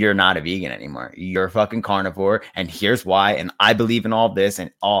 you're not a vegan anymore. You're a fucking carnivore. And here's why. And I believe in all this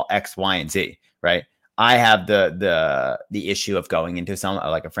and all X, Y, and Z. Right. I have the issue of going into some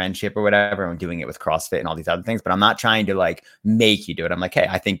like a friendship or whatever and doing it with CrossFit and all these other things, but I'm not trying to like make you do it. I'm like, hey,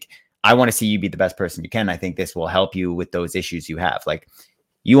 I think I want to see you be the best person you can. I think this will help you with those issues you have. Like,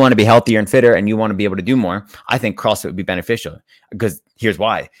 you want to be healthier and fitter and you want to be able to do more. I think CrossFit would be beneficial because here's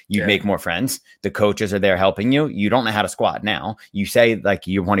why. You make more friends. The coaches are there helping you. You don't know how to squat now. You say like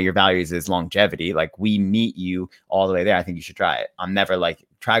one of your values is longevity. Like, we meet you all the way there. I think you should try it. I'm never like,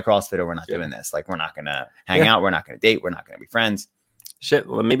 try CrossFit or we're not doing this. Like, we're not going to hang out. We're not going to date. We're not going to be friends. Shit.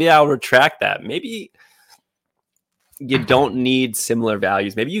 Well, maybe I'll retract that. Maybe you don't need similar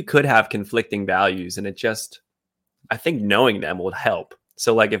values. Maybe you could have conflicting values, and I think knowing them will help.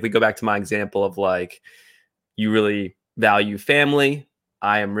 So like, if we go back to my example of like, you really value family.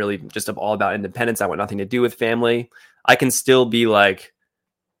 I am really just all about independence. I want nothing to do with family. I can still be like,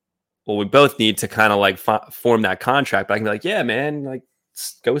 well, we both need to kind of like form that contract, but I can be like, yeah, man, like,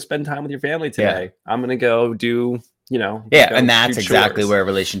 go spend time with your family today. I'm going to go do, and that's exactly where a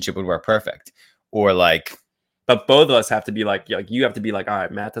relationship would work perfect. Or like, but both of us have to be like, you have to be like, all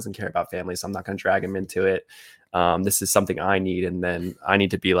right, Matt doesn't care about family, so I'm not going to drag him into it. This is something I need. And then I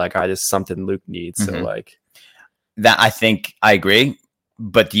need to be like, all right, this is something Luke needs. So like that, I think I agree.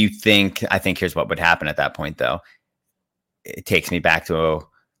 But I think here's what would happen at that point though. It takes me back to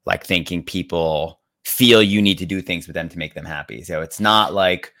like thinking people feel you need to do things with them to make them happy. So it's not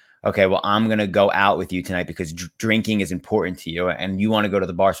like, okay, well, I'm going to go out with you tonight because drinking is important to you and you want to go to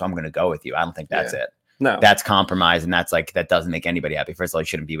the bar. So I'm going to go with you. I don't think that's it. No, that's compromise. And that's like, that doesn't make anybody happy. First of all, you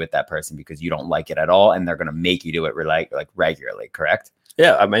shouldn't be with that person because you don't like it at all. And they're going to make you do it like regularly. Correct.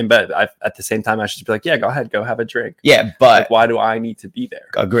 Yeah. I mean, but at the same time, I should be like, yeah, go ahead, go have a drink. Yeah. But like, why do I need to be there?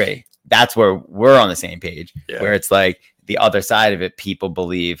 Agree. That's where we're on the same page, where it's like the other side of it. People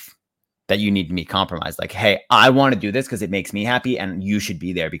believe that you need to be compromised. Like, hey, I want to do this because it makes me happy and you should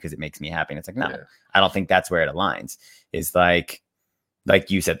be there because it makes me happy. And it's like, no, I don't think that's where it aligns. It's like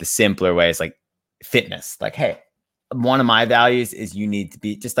you said, the simpler way is like fitness. Like, hey, one of my values is you need to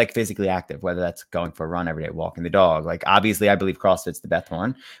be just like physically active, whether that's going for a run every day, walking the dog. Like, obviously I believe CrossFit's the best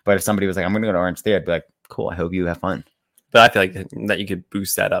one, but if somebody was like, I'm going to go to Orange Theory, I'd be like, cool. I hope you have fun. But I feel like that you could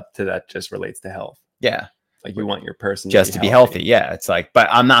boost that up to that just relates to health. Yeah. Like, you want your person just to be healthy. Yeah. It's like, but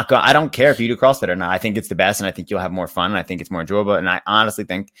I don't care if you do CrossFit or not. I think it's the best. And I think you'll have more fun. And I think it's more enjoyable. And I honestly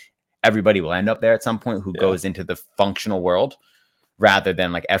think everybody will end up there at some point who goes into the functional world rather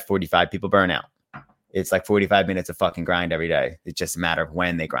than like F45 people burn out. It's like 45 minutes of fucking grind every day. It's just a matter of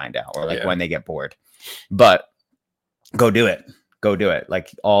when they grind out or like when they get bored, but go do it. Like,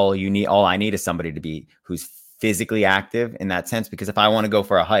 all I need is somebody to be who's physically active in that sense. Because if I want to go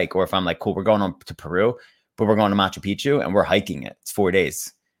for a hike, or if I'm like, cool, we're going on to Peru, but we're going to Machu Picchu and we're hiking it. It's 4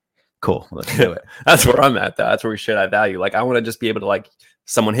 days. Cool. Let's do it. That's where I'm at though. That's where we should have value. Like, I want to just be able to, like,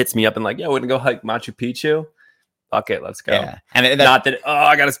 someone hits me up and like, yeah, we're going to go hike Machu Picchu. Okay, let's go. Yeah. And not that,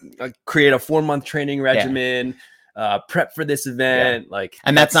 I got to create a 4-month training regimen, prep for this event. Like,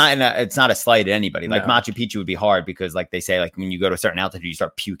 and it's not a slight at anybody. Like, Machu Picchu would be hard because, like, they say, like, when you go to a certain altitude, you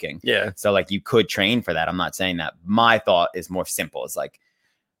start puking. Yeah. So like, you could train for that. I'm not saying that. My thought is more simple. It's like,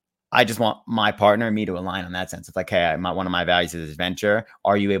 I just want my partner and me to align on that sense. It's like, hey, one of my values is adventure.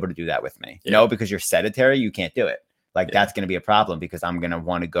 Are you able to do that with me? No, because you're sedentary, you can't do it. Like, that's going to be a problem because I'm going to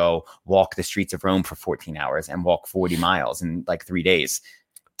want to go walk the streets of Rome for 14 hours and walk 40 miles in like 3 days.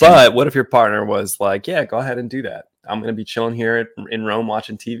 But what if your partner was like, yeah, go ahead and do that. I'm going to be chilling here in Rome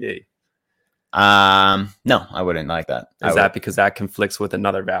watching TV. No, I wouldn't like that. Is that because that conflicts with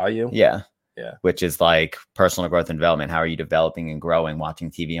another value? Yeah. Which is like personal growth and development. How are you developing and growing watching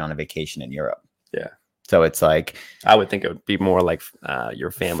TV on a vacation in Europe? Yeah. So it's like, I would think it would be more like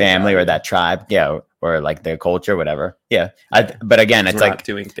your family or that tribe. Yeah. Or like their culture, whatever. Yeah. But again, it's like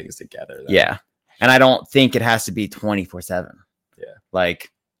doing things together. Though. Yeah. And I don't think it has to be 24/7. Yeah.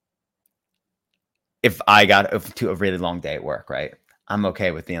 Like if I got to a really long day at work, right? I'm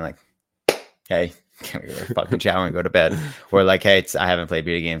okay with being like, hey, can we go to the fucking shower and go to bed? Or like, hey, I haven't played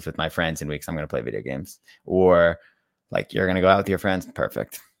video games with my friends in weeks. I'm going to play video games. Or like, you're going to go out with your friends.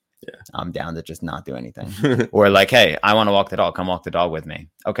 Perfect. Yeah. I'm down to just not do anything. Or like, hey, I want to walk the dog. Come walk the dog with me.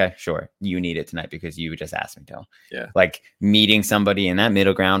 Okay, sure. You need it tonight because you just asked me to. Yeah. Like meeting somebody in that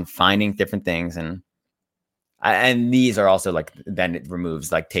middle ground, finding different things. And these are also like, then it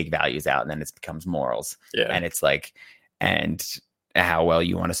removes like take values out and then it becomes morals. Yeah. And it's like, and how well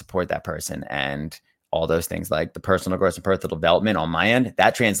you want to support that person and all those things, like the personal growth and personal development on my end,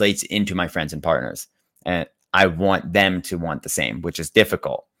 that translates into my friends and partners. And I want them to want the same, which is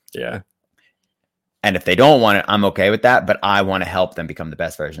difficult. Yeah. And if they don't want it, I'm okay with that, but I want to help them become the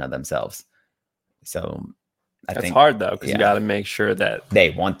best version of themselves. So I That's think hard though, because yeah. you got to make sure that they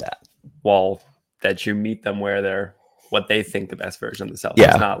want that. That you meet them where they're what they think the best version of themselves.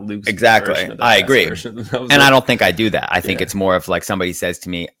 Yeah, it's not Luke's exactly. version of the I best agree. version of themselves. And I don't think I do that. I think Yeah. it's more of like somebody says to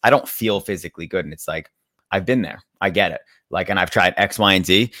me, I don't feel physically good. And it's like, I've been there. I get it. Like, and I've tried X, Y, and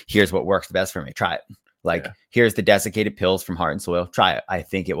Z. Here's what works the best for me. Try it. Like, Yeah. here's the desiccated pills from Heart and Soil. Try it. I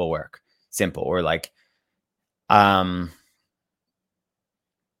think it will work. Simple. Or like,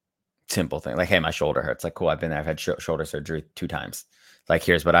 simple thing. Like, hey, my shoulder hurts. Like, cool. I've been there. I've had shoulder surgery 2 times. Like,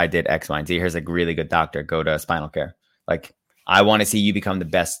 here's what I did. X, Y, and Z. Here's a really good doctor. Go to spinal care. Like, I want to see you become the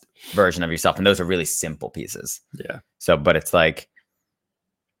best version of yourself. And those are really simple pieces. Yeah. So, but it's like,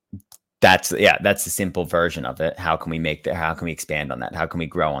 that's the simple version of it. How can we make that? How can we expand on that? How can we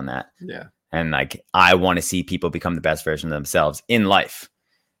grow on that? Yeah. And like, I want to see people become the best version of themselves in life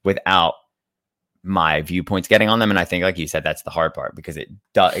without my viewpoints getting on them. And I think, like you said, that's the hard part because it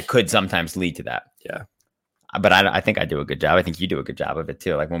could sometimes lead to that. Yeah. But I think I do a good job. I think you do a good job of it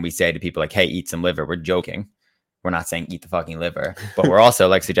too. Like when we say to people like, hey, eat some liver, we're joking. We're not saying eat the fucking liver, but we're also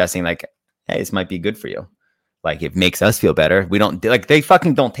like suggesting like, hey, this might be good for you. Like it makes us feel better. We don't like, they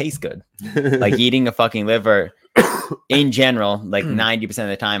fucking don't taste good. Like eating a fucking liver in general, like 90% of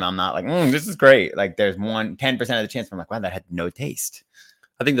the time, I'm not like, this is great. Like there's 10% of the chance I'm like, wow, that had no taste.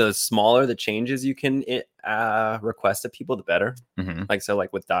 I think the smaller the changes you can request of people, the better. Mm-hmm. Like, so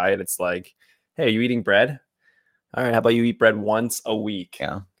like with diet, it's like, hey, are you eating bread? All right. How about you eat bread once a week?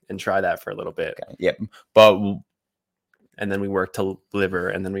 Yeah. And try that for a little bit. Okay. Yep. But and then we work to liver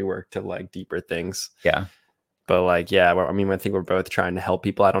and then we work to like deeper things. Yeah. But like, yeah, I mean, I think we're both trying to help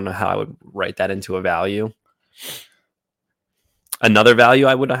people. I don't know how I would write that into a value. Another value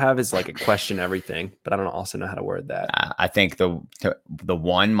I would have is like a question everything, but I don't also know how to word that. I think the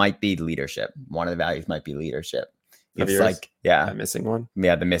one might be leadership. One of the values might be leadership. It's like, yeah, I'm missing one.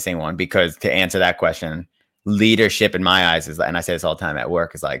 Yeah, the missing one. Because to answer that question, leadership in my eyes is, and I say this all the time at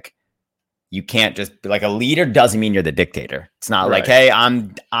work, is like, you can't just be like, a leader doesn't mean you're the dictator. It's not like, hey,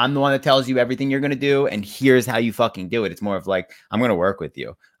 I'm the one that tells you everything you're going to do. And here's how you fucking do it. It's more of like, I'm going to work with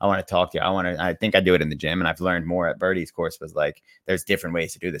you. I want to talk to you. I think I do it in the gym. And I've learned more at Birdie's course was like, there's different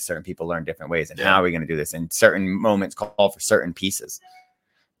ways to do this. Certain people learn different ways. And how are we going to do this? And certain moments call for certain pieces.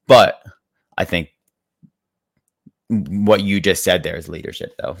 But I think what you just said there is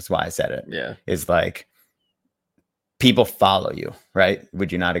leadership, though. That's why I said it. Yeah. Is like, people follow you, right?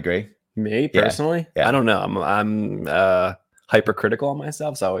 Would you not agree? Me personally? Yeah. I don't know. I'm hypercritical on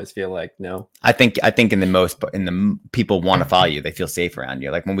myself. So I always feel like, no. I think in the people want to follow you. They feel safe around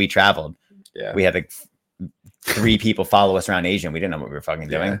you. Like when we traveled, we had like 3 people follow us around Asia and we didn't know what we were fucking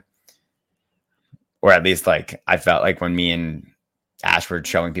doing. Or at least like, I felt like when me and Ash were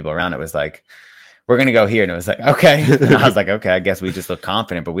showing people around, it was like, we're going to go here. And it was like, okay. And I was like, okay, I guess we just look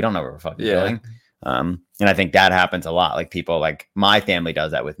confident, but we don't know what we're fucking doing. And I think that happens a lot. Like people, like my family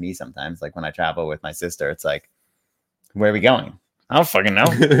does that with me sometimes. Like when I travel with my sister, it's like, where are we going? I don't fucking know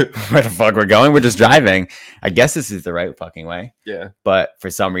where the fuck we're going. We're just driving. I guess this is the right fucking way. Yeah. But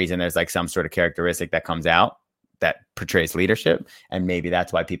for some reason, there's like some sort of characteristic that comes out that portrays leadership. And maybe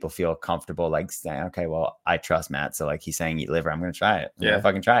that's why people feel comfortable like saying, okay, well, I trust Matt. So like he's saying eat liver. I'm going to try it. I'm gonna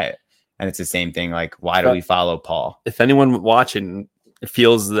fucking try it. And it's the same thing. Like, why do we follow Paul? If anyone watching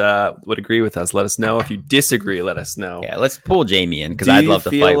feels would agree with us, let us know. If you disagree, let us know. Yeah, let's pull Jamie in because I'd love to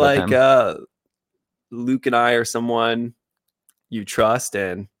fight with him. Like Luke and I are someone you trust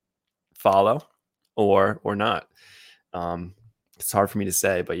and follow, or not. It's hard for me to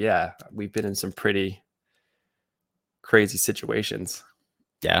say, but yeah, we've been in some pretty crazy situations.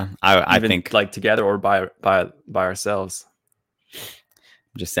 Yeah, I think like together or by ourselves.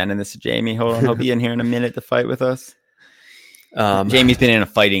 I'm just sending this to Jamie. Hold on, he'll be in here in a minute to fight with us. Jamie's been in a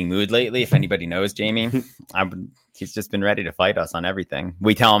fighting mood lately. If anybody knows Jamie, He's just been ready to fight us on everything.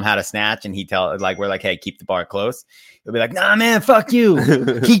 We tell him how to snatch, and we're like, hey, keep the bar close. He'll be like, nah, man, fuck you.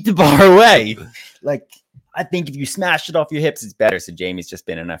 Keep the bar away. Like, I think if you smash it off your hips, it's better. So Jamie's just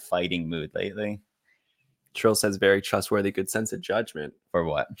been in a fighting mood lately. Trill says very trustworthy, good sense of judgment. For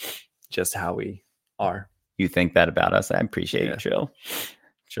what? Just how we are. You think that about us? I appreciate you, Trill.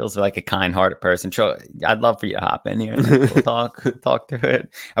 Trill's like a kind-hearted person. Trill, I'd love for you to hop in here and we'll talk through it.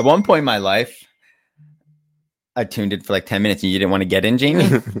 At one point in my life, I tuned in for like 10 minutes and you didn't want to get in, Jamie?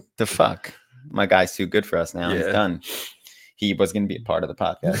 The fuck? My guy's too good for us now. He's done. He was going to be a part of the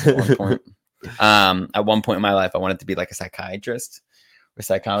podcast at one point. At one point in my life, I wanted to be like a psychiatrist or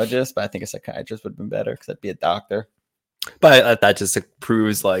psychologist, but I think a psychiatrist would have been better because I'd be a doctor. But that just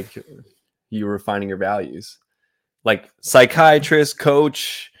proves like you were finding your values. Like psychiatrist,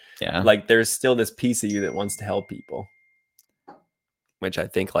 coach, like there's still this piece of you that wants to help people, which I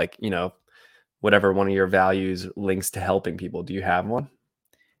think like, you know, whatever one of your values links to helping people. Do you have one?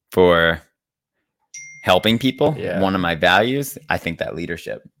 For helping people? Yeah. One of my values, I think that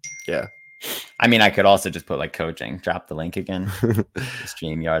leadership. Yeah. I mean, I could also just put like coaching, drop the link again, the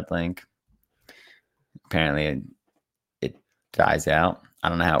StreamYard link. Apparently it dies out. I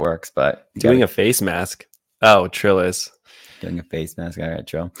don't know how it works, but doing a face mask. Oh, Trill is doing a face mask. All right,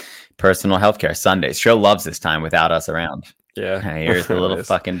 Trill. Personal healthcare Sundays. Trill loves this time without us around. Yeah. Here's the little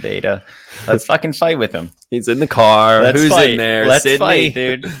fucking beta. Let's fucking fight with him. He's in the car. Let's Who's fight. in there? Let's Sydney, fight.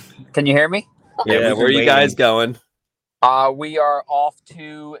 dude. Can you hear me? Yeah. Where are you guys going? We are off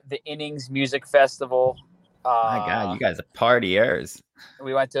to the Innings Music Festival. My God, you guys are partiers.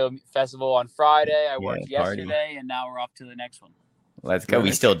 We went to a festival on Friday. I worked party. yesterday, and now we're off to the next one. Let's go.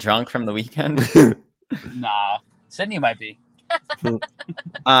 We still drunk from the weekend? Nah, Sydney might be.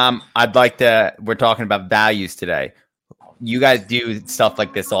 I'd like to. We're talking about values today. You guys do stuff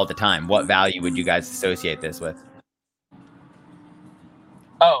like this all the time. What value would you guys associate this with?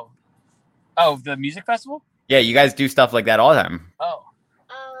 Oh, the music festival? Yeah, you guys do stuff like that all the time. Oh,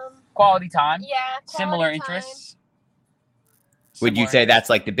 quality time. Yeah. Similar quality interests. Would you Similar say interests. that's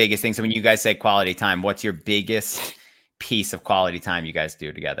like the biggest thing? So when you guys say quality time, what's your biggest piece of quality time you guys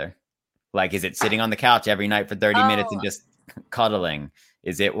do together? Like, is it sitting on the couch every night for 30 minutes and just cuddling?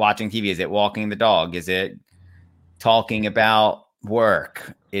 Is it watching TV? Is it walking the dog? Is it talking about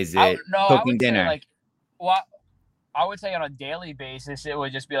work? Is it cooking dinner? I would say on a daily basis, it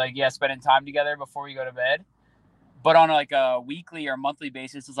would just be like, spending time together before you go to bed. But on like a weekly or monthly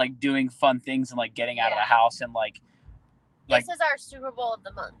basis, it's like doing fun things and like getting out of the house and like. This is our Super Bowl of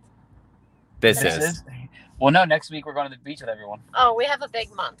the month. This is. Well, no, next week we're going to the beach with everyone. Oh, we have a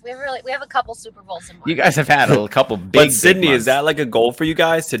big month. We have a couple Super Bowls in March. You guys have had a couple big. But Sydney, big is that like a goal for you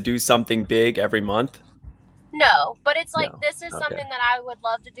guys to do something big every month? No, but it's like No. this is something that I would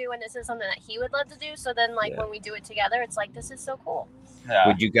love to do, and this is something that he would love to do. So then, like when we do it together, it's like this is so cool. Yeah.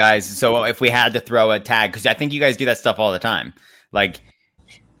 Would you guys? So if we had to throw a tag, because I think you guys do that stuff all the time. Like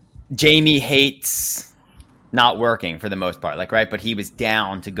Jamie hates not working for the most part, like, right? But he was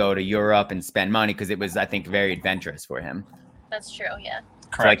down to go to Europe and spend money because it was, I think, very adventurous for him. That's true. Yeah.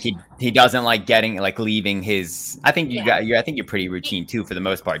 So, like he doesn't like leaving his. I think I think you're pretty routine too for the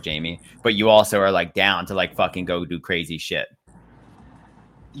most part, Jamie. But you also are like down to like fucking go do crazy shit.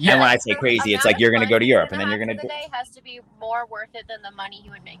 Yeah. And when I say crazy, it's like you're gonna go to Europe and then you're gonna. The day has to be more worth it than the money he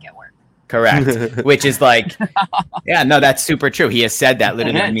would make at work. Correct. Which is like, yeah, no, that's super true. He has said that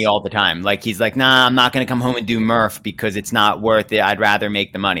literally to me all the time. Like, he's like, nah, I'm not going to come home and do Murph because it's not worth it. I'd rather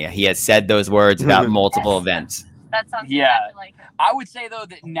make the money. He has said those words about multiple events. That sounds exactly like him. I would say, though,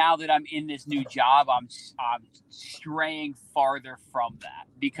 that now that I'm in this new job, I'm straying farther from that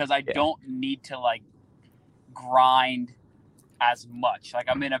because I don't need to, like, grind as much. Like,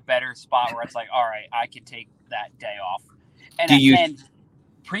 I'm in a better spot where it's like, all right, I can take that day off. And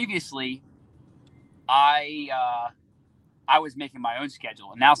previously, I was making my own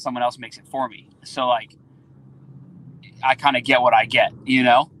schedule, and now someone else makes it for me. So, like, I kind of get what I get, you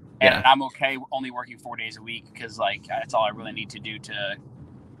know? And I'm okay only working 4 days a week because, like, that's all I really need to do to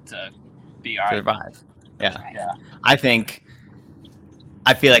be all right. Survive. Yeah.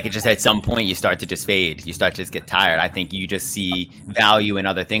 I feel like it just at some point you start to just fade. You start to just get tired. I think you just see value in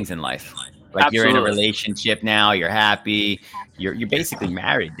other things in life. Like Absolutely. You're in a relationship now. You're happy. You're basically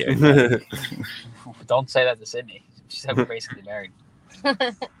married, dude. Don't say that to Sydney. She said we're basically married.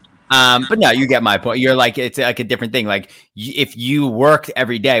 But no, you get my point. You're like, it's like a different thing. Like if you worked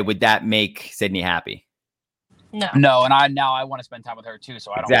every day, would that make Sydney happy? No, and I want to spend time with her too.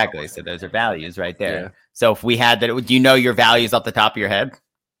 So I don't exactly. So those are values right there. Yeah. So if we had that, do you know your values off the top of your head?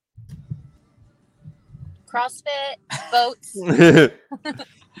 CrossFit, boats.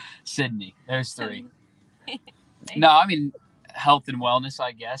 Sydney, there's 3. No, I mean health and wellness,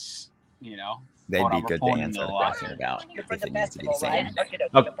 I guess. You know, They'd Hold be on, we're good to pulling in answer the the lot. question about You're from if the it needs to be the festival, same.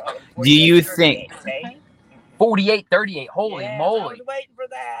 right? Okay. Do you think- Okay. 48.38. Holy Yes, I moly! was waiting for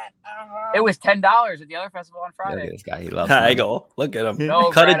that. It was $10 at the other festival on Look at Friday. this guy. He loves money. Haggle. Look at him. No,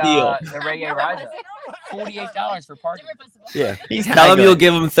 Cut a Brett, deal. The Reggae Rise Up. $48 for parking. Yeah. He's Tell him haggling. you'll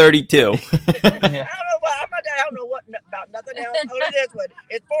give him 32. Yeah. I don't know what about nothing else. Only this one.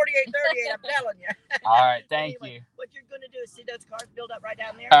 It's 48.38. I'm telling you. All right, thank Anyway, you. What you're gonna do is see those cars build up right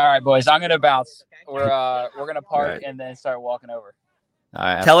down there. All right, boys, I'm gonna bounce. Okay. We're gonna park Right. and then start walking over. All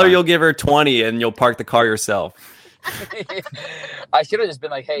right, have Tell her fun. you'll give her 20 and you'll park the car yourself. I should have just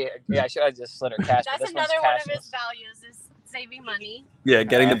been like, hey, yeah, I should have just let her cash. but That's this one's another one of cashless. his values is saving money. Yeah,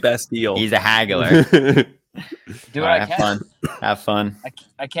 getting the best deal. He's a haggler. Do All what right, I have can. fun. Have fun.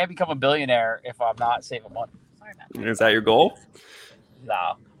 I can't become a billionaire if I'm not saving money. Sorry about that. Is that your goal?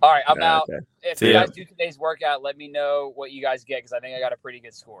 No. All right, I'm out. Okay. If See you ya. guys do today's workout, let me know what you guys get because I think I got a pretty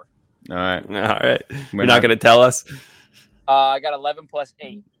good score. All right. All right. We're You're not going to tell us? I got 11 plus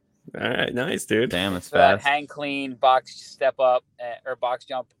 8. All right. Nice, dude. Damn, it's So that fast. hang clean, box step up, or box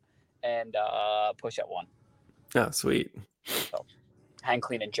jump, and push up 1. Oh, sweet. Hang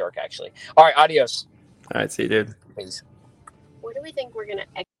clean and jerk, actually. All right, adios. All right. See you, dude. Peace. Where do we think we're gonna?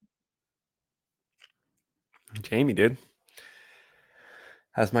 Jamie, dude.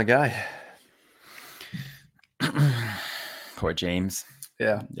 How's my guy? Poor James.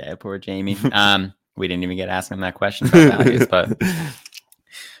 Yeah. Yeah, poor Jamie. We didn't even get asked him that question about values, but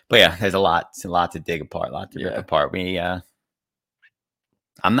yeah, there's a lot to dig apart, a lot to rip Yeah. apart.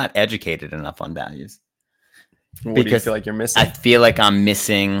 I'm not educated enough on values. What do you Because feel like you're missing? I feel like I'm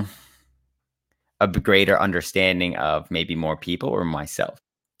missing a greater understanding of maybe more people or myself.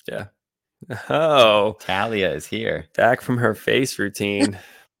 Oh, Talia is here. back from her face routine.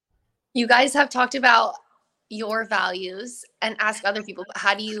 You guys have talked about your values and ask other people, but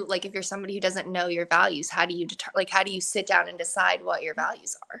how do you, like, if you're somebody who doesn't know your values, how do you how do you sit down and decide what your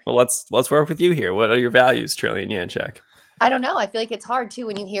values are? Well, let's work with you here. What are your values, Trillian Yanchek? I don't know. I feel like it's hard too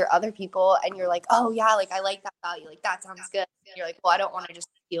when you hear other people and you're like, oh yeah, like I like that value, like that sounds good. And you're like, well, I don't want to just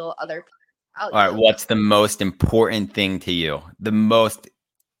steal other people's values. All right, what's the most important thing to you? The most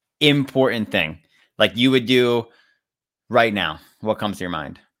important thing, like you would do right now. What comes to your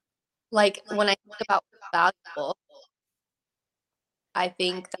mind? Like when I think about what's valuable, I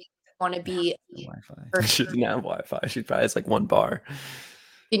think that I want to be a Wi-Fi. She person. doesn't have Wi-Fi. She probably has like one bar.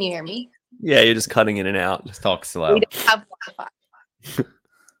 Can you hear me? Yeah, you're just cutting in and out. Just talk slow. We don't have Wi-Fi.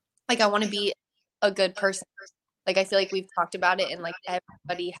 Like I want to be a good person. Like I feel like we've talked about it, and like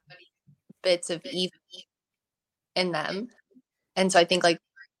everybody has bits of evil in them, and so I think like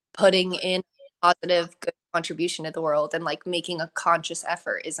putting in positive, good contribution to the world and like making a conscious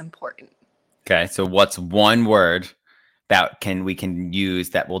effort is important. Okay, so what's one word that we can use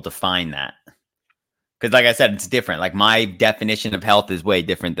that will define that? Because like I said, it's different. Like my definition of health is way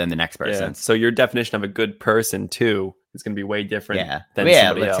different than the next Yeah. person's. So your definition of a good person too is going to be way different. Yeah. Than Yeah.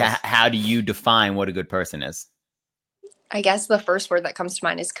 somebody else. How do you define what a good person is? I guess the first word that comes to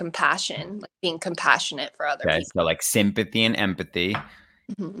mind is compassion, like being compassionate for other Okay. people. So like sympathy and empathy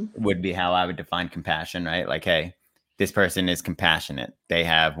Mhm. would be how I would define compassion, right? Like, hey, this person is compassionate. They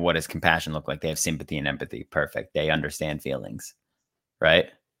have, what does compassion look like? They have sympathy and empathy. Perfect. They understand feelings,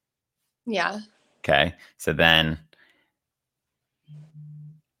 right? Yeah. Okay. So then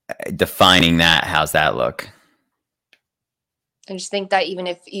defining that, how's that look? I just think that even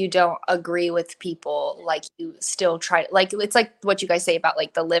if you don't agree with people, like you still try, like it's like what you guys say about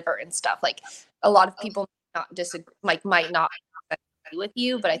like the liver and stuff. Like a lot of people not disagree, like might not agree with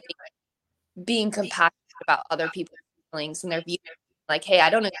you, but I think being compassionate about other people's feelings and their views, like, hey, I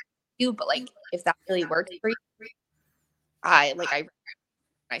don't agree with you, but like if that really works for you, I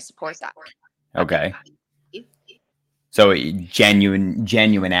support that. Okay. So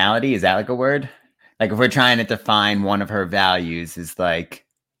genuinity, is that like a word? Like if we're trying to define one of her values, is like,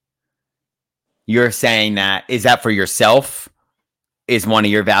 you're saying that, is that for yourself? Is one of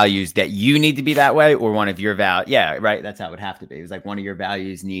your values that you need to be that way, or one of your yeah, right. That's how it would have to be. It was like one of your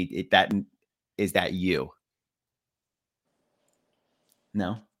values need it. That is that you?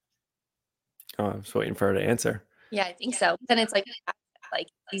 No. Oh, I'm just waiting for her to answer. Yeah, I think so. Then it's like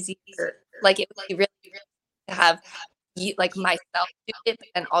easier, like it would be really to have you, like myself do it, but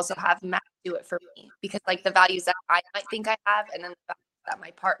then also have Matt do it for me, because like the values that I might think I have, and then the values that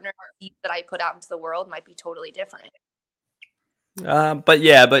my partner sees that I put out into the world might be totally different. But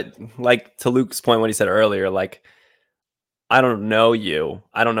like to Luke's point, what he said earlier, like, I don't know you.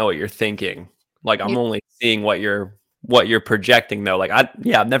 I don't know what you're thinking. Like, I'm Yeah. only seeing what you're projecting though. Like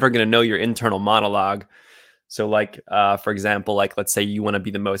I'm never going to know your internal monologue. So like, for example, like let's say you want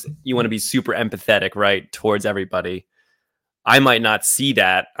to be super empathetic, right, towards everybody. I might not see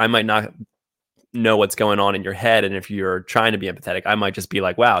that. I might not know what's going on in your head. And if you're trying to be empathetic, I might just be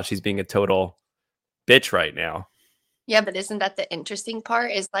like, wow, she's being a total bitch right now. Yeah, but isn't that the interesting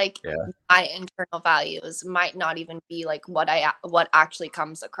part? Is like my internal values might not even be like what actually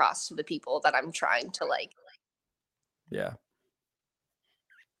comes across to the people that I'm trying to like. Yeah.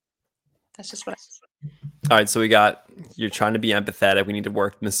 That's just what All right, so you're trying to be empathetic. We need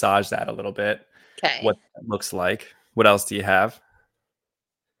to massage that a little bit. Okay. What that looks like. What else do you have?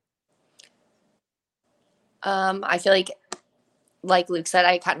 I feel like Luke said,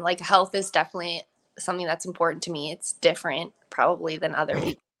 I kind of like health is definitely something that's important to me. It's different probably than other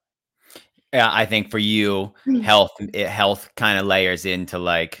people. Yeah, I think for you, health kind of layers into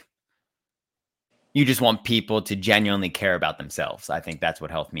like, you just want people to genuinely care about themselves. I think that's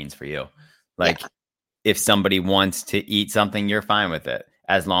what health means for you. Like if somebody wants to eat something, you're fine with it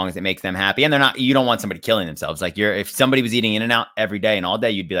as long as it makes them happy. And you don't want somebody killing themselves. Like if somebody was eating In-N-Out every day and all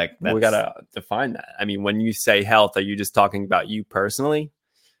day, you'd be like, we got to define that. I mean, when you say health, are you just talking about you personally?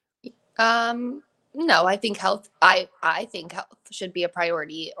 No, I think health, I think health should be a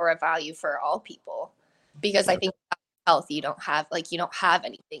priority or a value for all people, because I think health, you don't have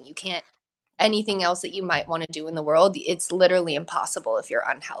anything. You can't, anything else that you might want to do in the world, it's literally impossible if you're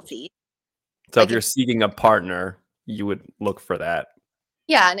unhealthy. So like if you're seeking a partner, you would look for that.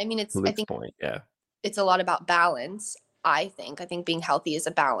 Yeah. And I mean, it's a lot about balance. I think being healthy is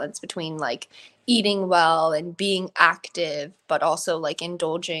a balance between like eating well and being active, but also like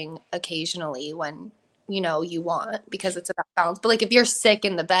indulging occasionally when, you want, because it's about balance. But like if you're sick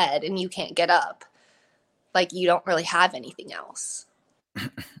in the bed and you can't get up, like you don't really have anything else.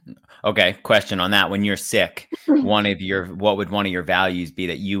 Okay, question on that. When you're sick, what would one of your values be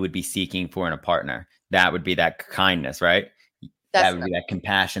that you would be seeking for in a partner? That would be that kindness, right? That would be that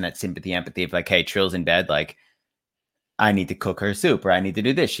compassion, that sympathy, empathy of like, hey, Trill's in bed, like I need to cook her soup or I need to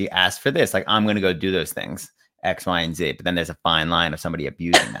do this. She asked for this. Like I'm going to go do those things, X, Y, and Z. But then there's a fine line of somebody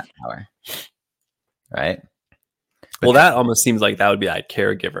abusing that power, right? Well, that almost seems like that would be that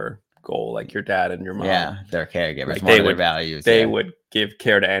caregiver goal, like your dad and your mom. Yeah, they're caregivers. Like they would values. They would give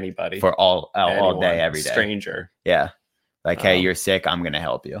care to anybody for all day, every day. Stranger. Yeah, like hey, you're sick. I'm gonna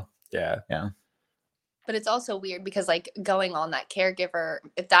help you. Yeah. But it's also weird because like going on that caregiver,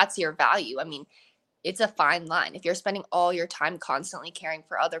 if that's your value, I mean, it's a fine line. If you're spending all your time constantly caring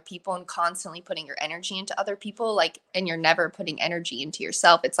for other people and constantly putting your energy into other people, like, and you're never putting energy into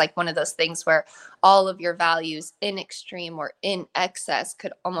yourself, it's like one of those things where all of your values in extreme or in excess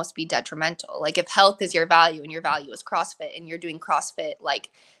could almost be detrimental. Like if health is your value and your value is CrossFit and you're doing CrossFit like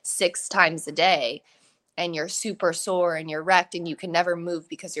 6 times a day and you're super sore and you're wrecked and you can never move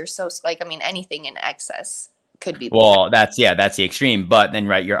because you're so like, I mean, anything in excess could be. Well, that's the extreme. But then,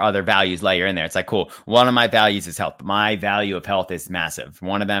 right, your other values layer in there. It's like, cool. One of my values is health. My value of health is massive.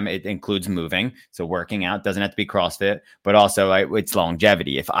 One of them, it includes moving. So working out doesn't have to be CrossFit, but also it's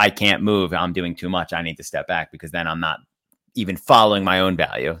longevity. If I can't move, I'm doing too much. I need to step back because then I'm not even following my own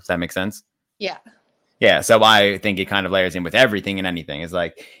value. Does that make sense? Yeah. Yeah, so I think it kind of layers in with everything and anything. Is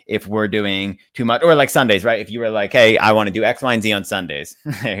like if we're doing too much, or like Sundays, right? If you were like, hey, I want to do X, Y, and Z on Sundays.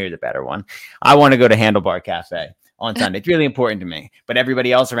 Here's a better one. I want to go to Handlebar Cafe on Sunday. It's really important to me. But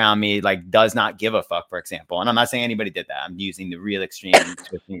everybody else around me like does not give a fuck, for example. And I'm not saying anybody did that. I'm using the real extreme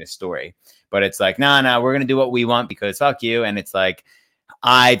twisting the story. But it's like, no, we're going to do what we want because fuck you. And it's like,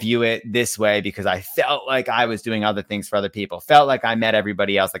 I view it this way because I felt like I was doing other things for other people, felt like I met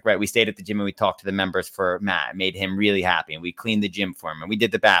everybody else. Like, right, we stayed at the gym and we talked to the members for Matt, made him really happy. And we cleaned the gym for him and we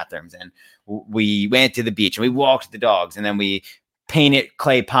did the bathrooms and we went to the beach and we walked the dogs and then we painted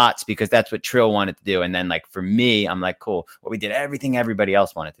clay pots because that's what Trill wanted to do. And then like, for me, I'm like, cool. Well, we did everything everybody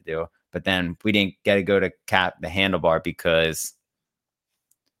else wanted to do, but then we didn't get to go to the Handlebar because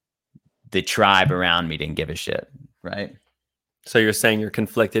the tribe around me didn't give a shit. Right. So you're saying you're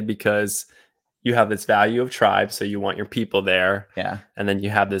conflicted because you have this value of tribe, so you want your people there. Yeah. And then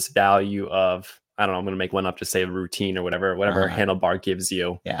you have this value of, I don't know, I'm going to make one up to say a routine or whatever Handlebar gives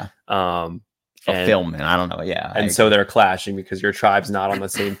you. Yeah. Fulfillment. I don't know. Yeah. And so they're clashing because your tribe's not on the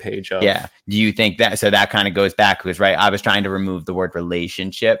same page of. Yeah. Do you think that, so that kind of goes back because, right, I was trying to remove the word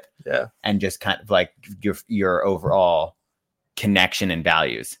relationship. Yeah. And just kind of like your overall connection and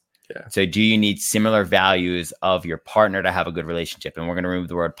values. Yeah. So do you need similar values of your partner to have a good relationship? And we're going to remove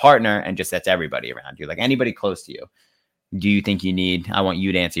the word partner and just that's everybody around you, like anybody close to you. Do you think you need, I want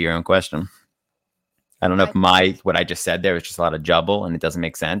you to answer your own question. I don't know if what I just said there was just a lot of jubble and it doesn't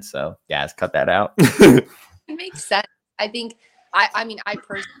make sense. So yeah, let's cut that out. It makes sense. I think, I mean, I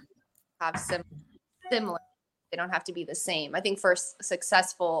personally have similar They don't have to be the same. I think for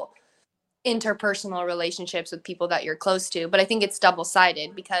successful interpersonal relationships with people that you're close to, but I think it's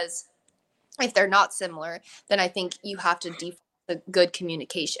double-sided, because if they're not similar, then I think you have to default to good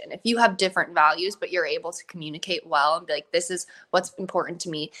communication. If you have different values, but you're able to communicate well and be like, this is what's important to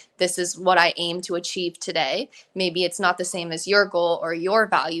me, this is what I aim to achieve today. Maybe it's not the same as your goal or your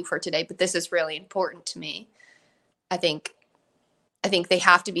value for today, but this is really important to me. I think they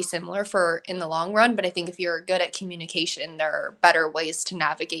have to be similar for in the long run, but I think if you're good at communication, there are better ways to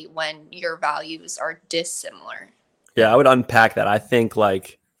navigate when your values are dissimilar. Yeah, I would unpack that. I think,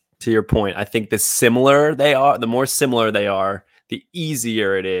 like, to your point, I think the more similar they are, the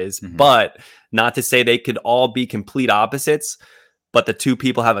easier it is. Mhm. But not to say they could all be complete opposites, but the two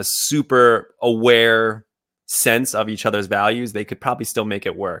people have a super aware sense of each other's values, they could probably still make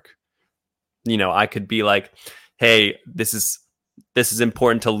it work. You know, I could be like, hey, this is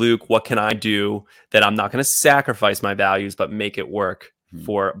important to Luke. What can I do that I'm not going to sacrifice my values, but make it work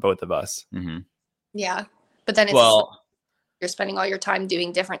for both of us? Mm-hmm. Yeah. But then it's you're spending all your time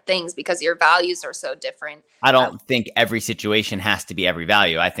doing different things because your values are so different. I don't think every situation has to be every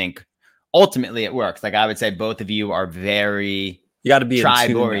value. I think ultimately it works. Like, I would say both of you are very You got to be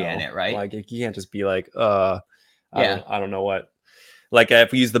tribe in tune, oriented, right? Like, you can't just be like, I don't know what. Like,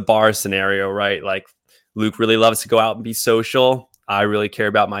 if we use the bar scenario, right? Like, Luke really loves to go out and be social. I really care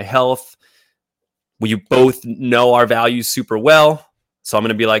about my health. We both know our values super well. So I'm going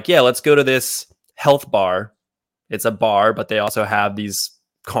to be like, yeah, let's go to this health bar. It's a bar, but they also have these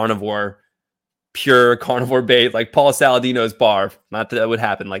pure carnivore bait, like Paul Saladino's bar. Not that would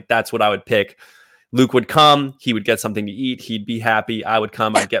happen. Like, that's what I would pick. Luke would come. He would get something to eat. He'd be happy. I would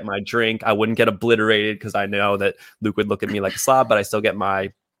come. I'd get my drink. I wouldn't get obliterated because I know that Luke would look at me like a slob, but I still get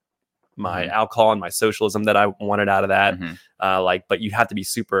my alcohol and my socialism that I wanted out of that. Mm-hmm. But you have to be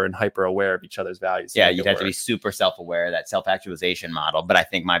super and hyper aware of each other's values. Yeah, you'd have to be super self-aware, that self-actualization model. But I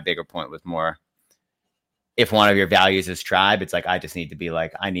think my bigger point was more, if one of your values is tribe, it's like, I just need to be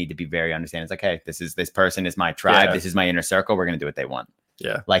like, I need to be very understanding. It's like, hey, this person is my tribe. Yeah. This is my inner circle. We're going to do what they want.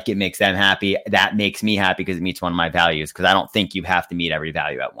 Yeah. Like, it makes them happy. That makes me happy because it meets one of my values. Because I don't think you have to meet every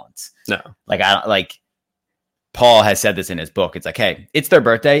value at once. No. Like Paul has said this in his book. It's like, hey, it's their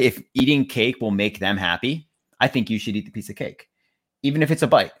birthday. If eating cake will make them happy, I think you should eat the piece of cake, even if it's a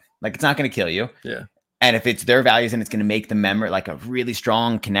bite. Like, it's not going to kill you. Yeah. And if it's their values and it's going to make the memory, like a really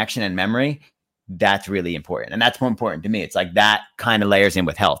strong connection and memory, that's really important. And that's more important to me. It's like that kind of layers in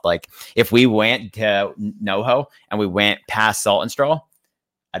with health. Like, if we went to NoHo and we went past Salt and Straw,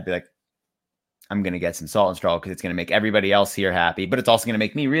 I'd be like, I'm going to get some Salt and Straw because it's going to make everybody else here happy, but it's also going to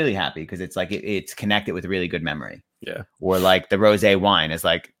make me really happy because it's like, it's connected with really good memory. Yeah. Or like the rosé wine is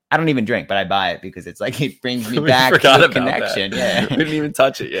like, I don't even drink, but I buy it because it's like, it brings me back to forgot the about connection. that. Yeah. We didn't even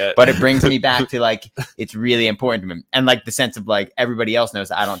touch it yet. But it brings me back to like, it's really important to me. And like the sense of like, everybody else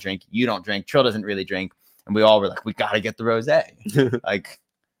knows I don't drink, you don't drink, Trill doesn't really drink. And we all were like, we got to get the rosé. Like,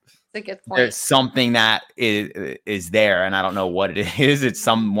 It's a good point. there's something that is there. And I don't know what it is. It's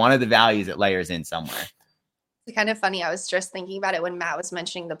one of the values that layers in somewhere. It's kind of funny. I was just thinking about it when Matt was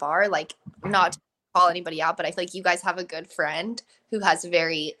mentioning the bar, like, not to call anybody out, but I feel like you guys have a good friend who has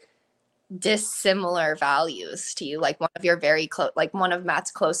very dissimilar values to you. Like, one of your very close, like one of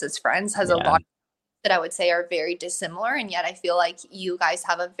Matt's closest friends has a lot that I would say are very dissimilar. And yet I feel like you guys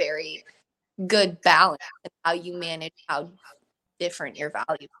have a very good balance in how you manage how different your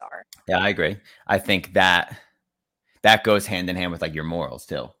values are. Yeah, I agree. I think that goes hand in hand with like your morals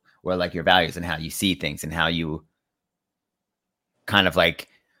too, where like your values and how you see things and how you kind of like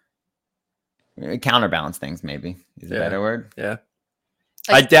counterbalance things, maybe is a better word. Yeah.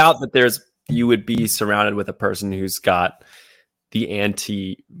 Like, I doubt that you would be surrounded with a person who's got the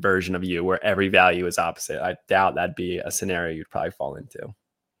anti version of you where every value is opposite. I doubt that'd be a scenario you'd probably fall into.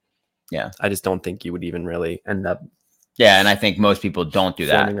 Yeah. I just don't think you would even really end up Yeah. And I think most people don't do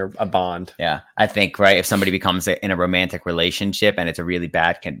that. forming a bond. Yeah. I think, right, if somebody becomes in a romantic relationship and it's a really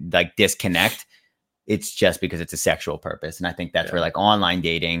bad disconnect, it's just because it's a sexual purpose. And I think that's where like online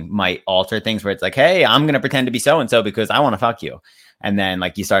dating might alter things, where it's like, hey, I'm going to pretend to be so-and-so because I want to fuck you. And then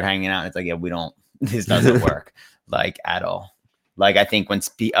like you start hanging out and it's like, yeah, this doesn't work like at all. Like, I think when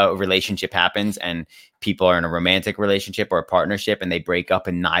a relationship happens and people are in a romantic relationship or a partnership and they break up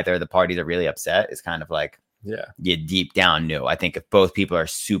and neither of the parties are really upset, it's kind of like, you deep down knew. I think if both people are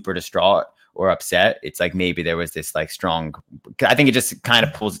super distraught or upset, it's like maybe there was this like strong, I think it just kind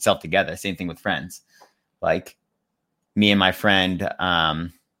of pulls itself together. Same thing with friends. Like me and my friend,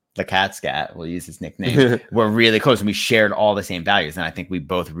 the cat scat, we'll use his nickname, we're really close and we shared all the same values. And I think we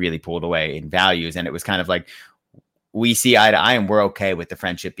both really pulled away in values. And it was kind of like, we see eye to eye and we're okay with the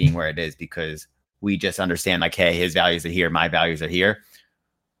friendship being where it is because we just understand like, hey, his values are here, my values are here.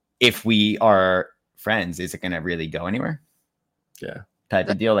 If we are friends, is it going to really go anywhere? Yeah. Type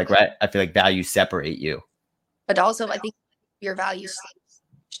of deal. Like, right. I feel like values separate you. But also, I think your values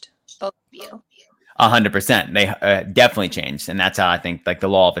changed, both of you. 100%. They definitely changed. And that's how I think like the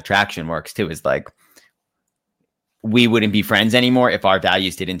law of attraction works too, is like, we wouldn't be friends anymore if our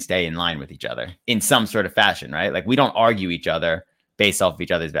values didn't stay in line with each other in some sort of fashion, right? Like we don't argue each other based off of each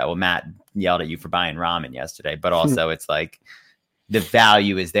other's value. Well, Matt yelled at you for buying ramen yesterday, but also it's like the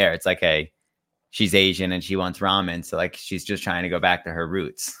value is there. It's like, hey, she's Asian and she wants ramen. So like, she's just trying to go back to her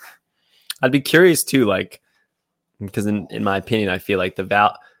roots. I'd be curious too, like, because in my opinion, I feel like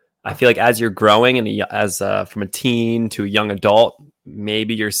I feel like as you're growing and as from a teen to a young adult,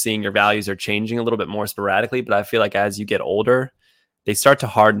 maybe you're seeing your values are changing a little bit more sporadically. But I feel like as you get older, they start to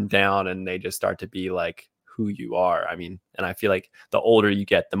harden down and they just start to be like who you are. I mean, and I feel like the older you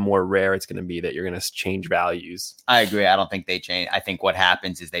get, the more rare it's going to be that you're going to change values. I agree. I don't think they change. I think what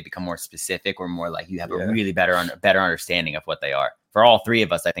happens is they become more specific or more like you have a really better understanding of what they are. For all three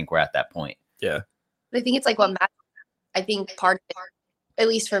of us, I think we're at that point. Yeah. I think it's like what Matt, I think part of it, at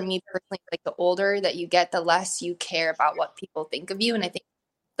least for me personally, like the older that you get, the less you care about what people think of you. And I think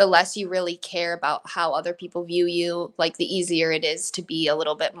the less you really care about how other people view you, like the easier it is to be a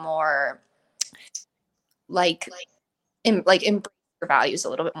little bit more embrace your values a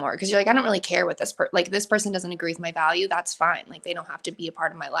little bit more. Cause you're like, I don't really care what this this person doesn't agree with my value. That's fine. Like they don't have to be a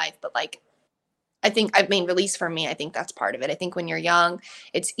part of my life. But like, release for me, I think that's part of it. I think when you're young,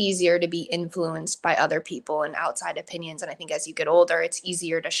 it's easier to be influenced by other people and outside opinions. And I think as you get older, it's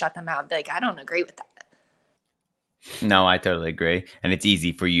easier to shut them out and be like, I don't agree with that. No, I totally agree. And it's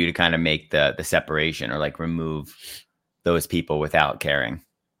easy for you to kind of make the separation or like remove those people without caring.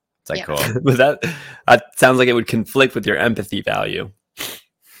 It's like, cool. But that sounds like it would conflict with your empathy value.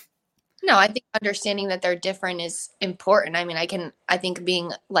 No, I think understanding that they're different is important. I mean, I think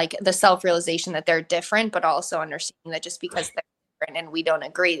being like the self-realization that they're different, but also understanding that just because they're different and we don't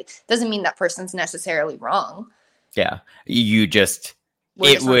agree doesn't mean that person's necessarily wrong. Yeah.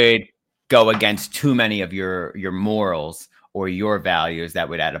 It would go against too many of your morals or your values that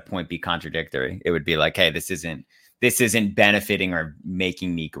would at a point be contradictory. It would be like, hey, this isn't benefiting or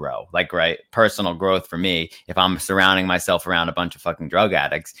making me grow. Like, right, personal growth for me, if I'm surrounding myself around a bunch of fucking drug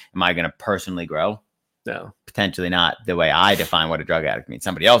addicts, am I going to personally grow? No, potentially not the way I define what a drug addict means.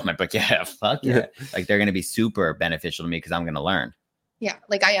 Somebody else might be like, yeah, fuck yeah. Like they're going to be super beneficial to me because I'm going to learn. Yeah.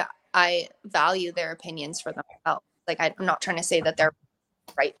 Like I value their opinions for themselves. Like I'm not trying to say that they're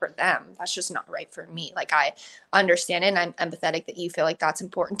right for them. That's just not right for me. Like I understand it and I'm empathetic that you feel like that's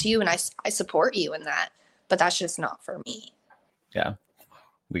important to you. And I support you in that. But that's just not for me. Yeah.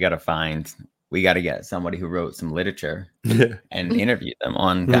 We got to get somebody who wrote some literature and interview them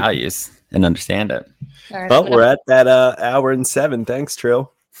on values and understand it. Right, well, we're at that hour and 7. Thanks,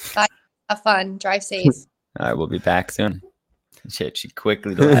 Trill. Bye. Have fun. Drive safe. All right. We'll be back soon. Shit, she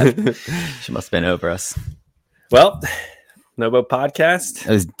quickly left. She must have been over us. Well, Nobo podcast. It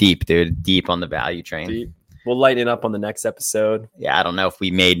was deep, dude. Deep on the value train. Deep. We'll lighten up on the next episode. Yeah. I don't know if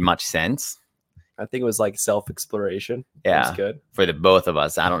we made much sense. I think it was like self-exploration. Yeah. That's good. For the both of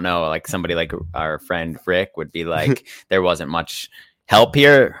us. I don't know. Like somebody like our friend Rick would be like, there wasn't much help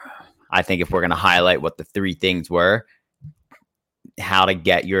here. I think if we're going to highlight what the 3 things were, how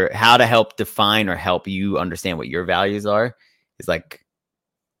to help define or help you understand what your values are is like,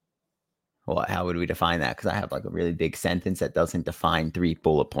 well, how would we define that? Because I have like a really big sentence that doesn't define 3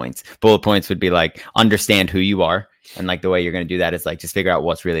 bullet points. Bullet points would be like, understand who you are. And like the way you're going to do that is like, just figure out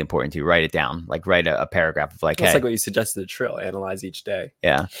what's really important to you. Write it down. Like write a paragraph of like, it's hey. like what you suggested to Trill, analyze each day.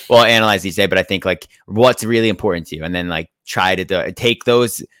 Yeah. Well, analyze each day, but I think like what's really important to you. And then like try to take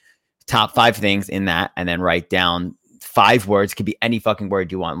those top 5 things in that and then write down 5 words. Could be any fucking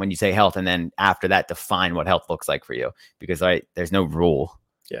word you want when you say health. And then after that, define what health looks like for you. Because there's no rule.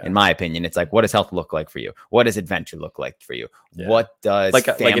 Yeah. In my opinion, it's like, what does health look like for you? What does adventure look like for you? Yeah. What does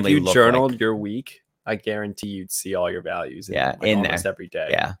family like if you look journaled like? your week, I guarantee you'd see all your values in almost every day.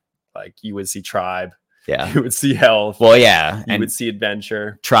 Yeah. Like you would see tribe. Yeah. You would see health. Well, yeah. You would see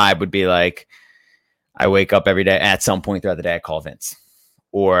adventure. Tribe would be like, I wake up every day. At some point throughout the day, I call Vince.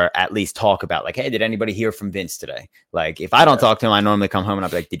 Or at least talk about like, hey, did anybody hear from Vince today? Like if I don't talk to him, I normally come home and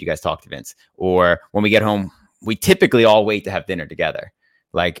I'll be like, did you guys talk to Vince? Or when we get home, we typically all wait to have dinner together.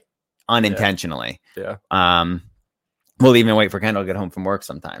 Like unintentionally. Yeah. We'll even wait for Kendall to get home from work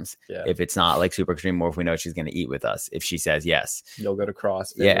sometimes. Yeah. If it's not like super extreme, or if we know she's going to eat with us. If she says yes. You'll go to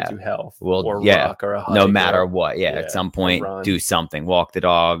CrossFit. Yeah. Do health. We'll or rock or a hike. No matter what. Yeah. At some point, do something. Walk the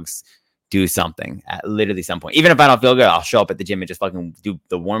dogs. do something at literally some point. Even if I don't feel good, I'll show up at the gym and just fucking do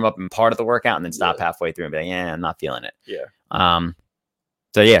the warm up and part of the workout and then stop halfway through and be like, yeah, I'm not feeling it. Yeah.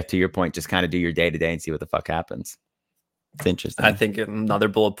 So yeah, to your point, just kind of do your day to day and see what the fuck happens. It's interesting. I think another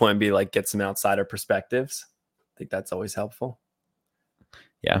bullet point would be like get some outsider perspectives. I think that's always helpful.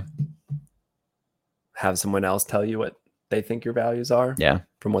 Yeah. Have someone else tell you what they think your values are. Yeah.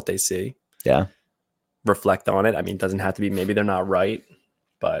 From what they see. Yeah. Reflect on it. I mean, it doesn't have to be, maybe they're not right,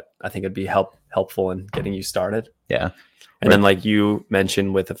 but I think it'd be helpful in getting you started. Yeah. And then like you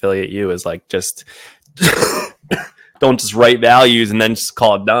mentioned with Affiliate U is like just don't just write values and then just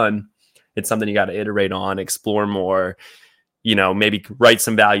call it done. It's something you got to iterate on, explore more, you know, maybe write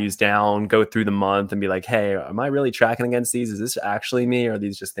some values down, go through the month and be like, hey, am I really tracking against these? Is this actually me? Or are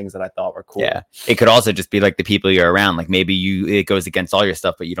these just things that I thought were cool? Yeah. It could also just be like the people you're around. Like maybe it goes against all your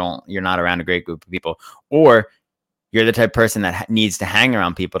stuff, but you're not around a great group of people, or you're the type of person that needs to hang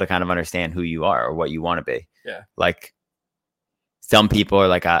around people to kind of understand who you are or what you want to be. Yeah. Like some people are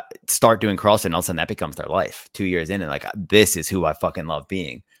like, start doing CrossFit and all of a sudden that becomes their life 2 years in. And like, this is who I fucking love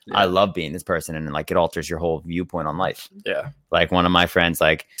being. Yeah. I love being this person. And like, it alters your whole viewpoint on life. Yeah. Like one of my friends,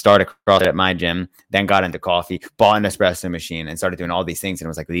 like started CrossFit at my gym, then got into coffee, bought an espresso machine and started doing all these things. And it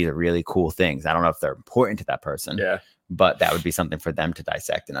was like, these are really cool things. I don't know if they're important to that person, but that would be something for them to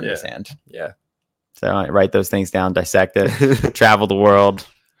dissect and understand. Yeah. So I write those things down, dissect it, travel the world,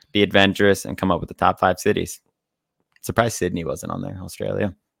 be adventurous, and come up with the top 5 cities. Surprised Sydney wasn't on there.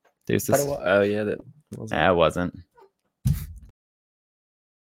 Australia. Oh yeah, that wasn't.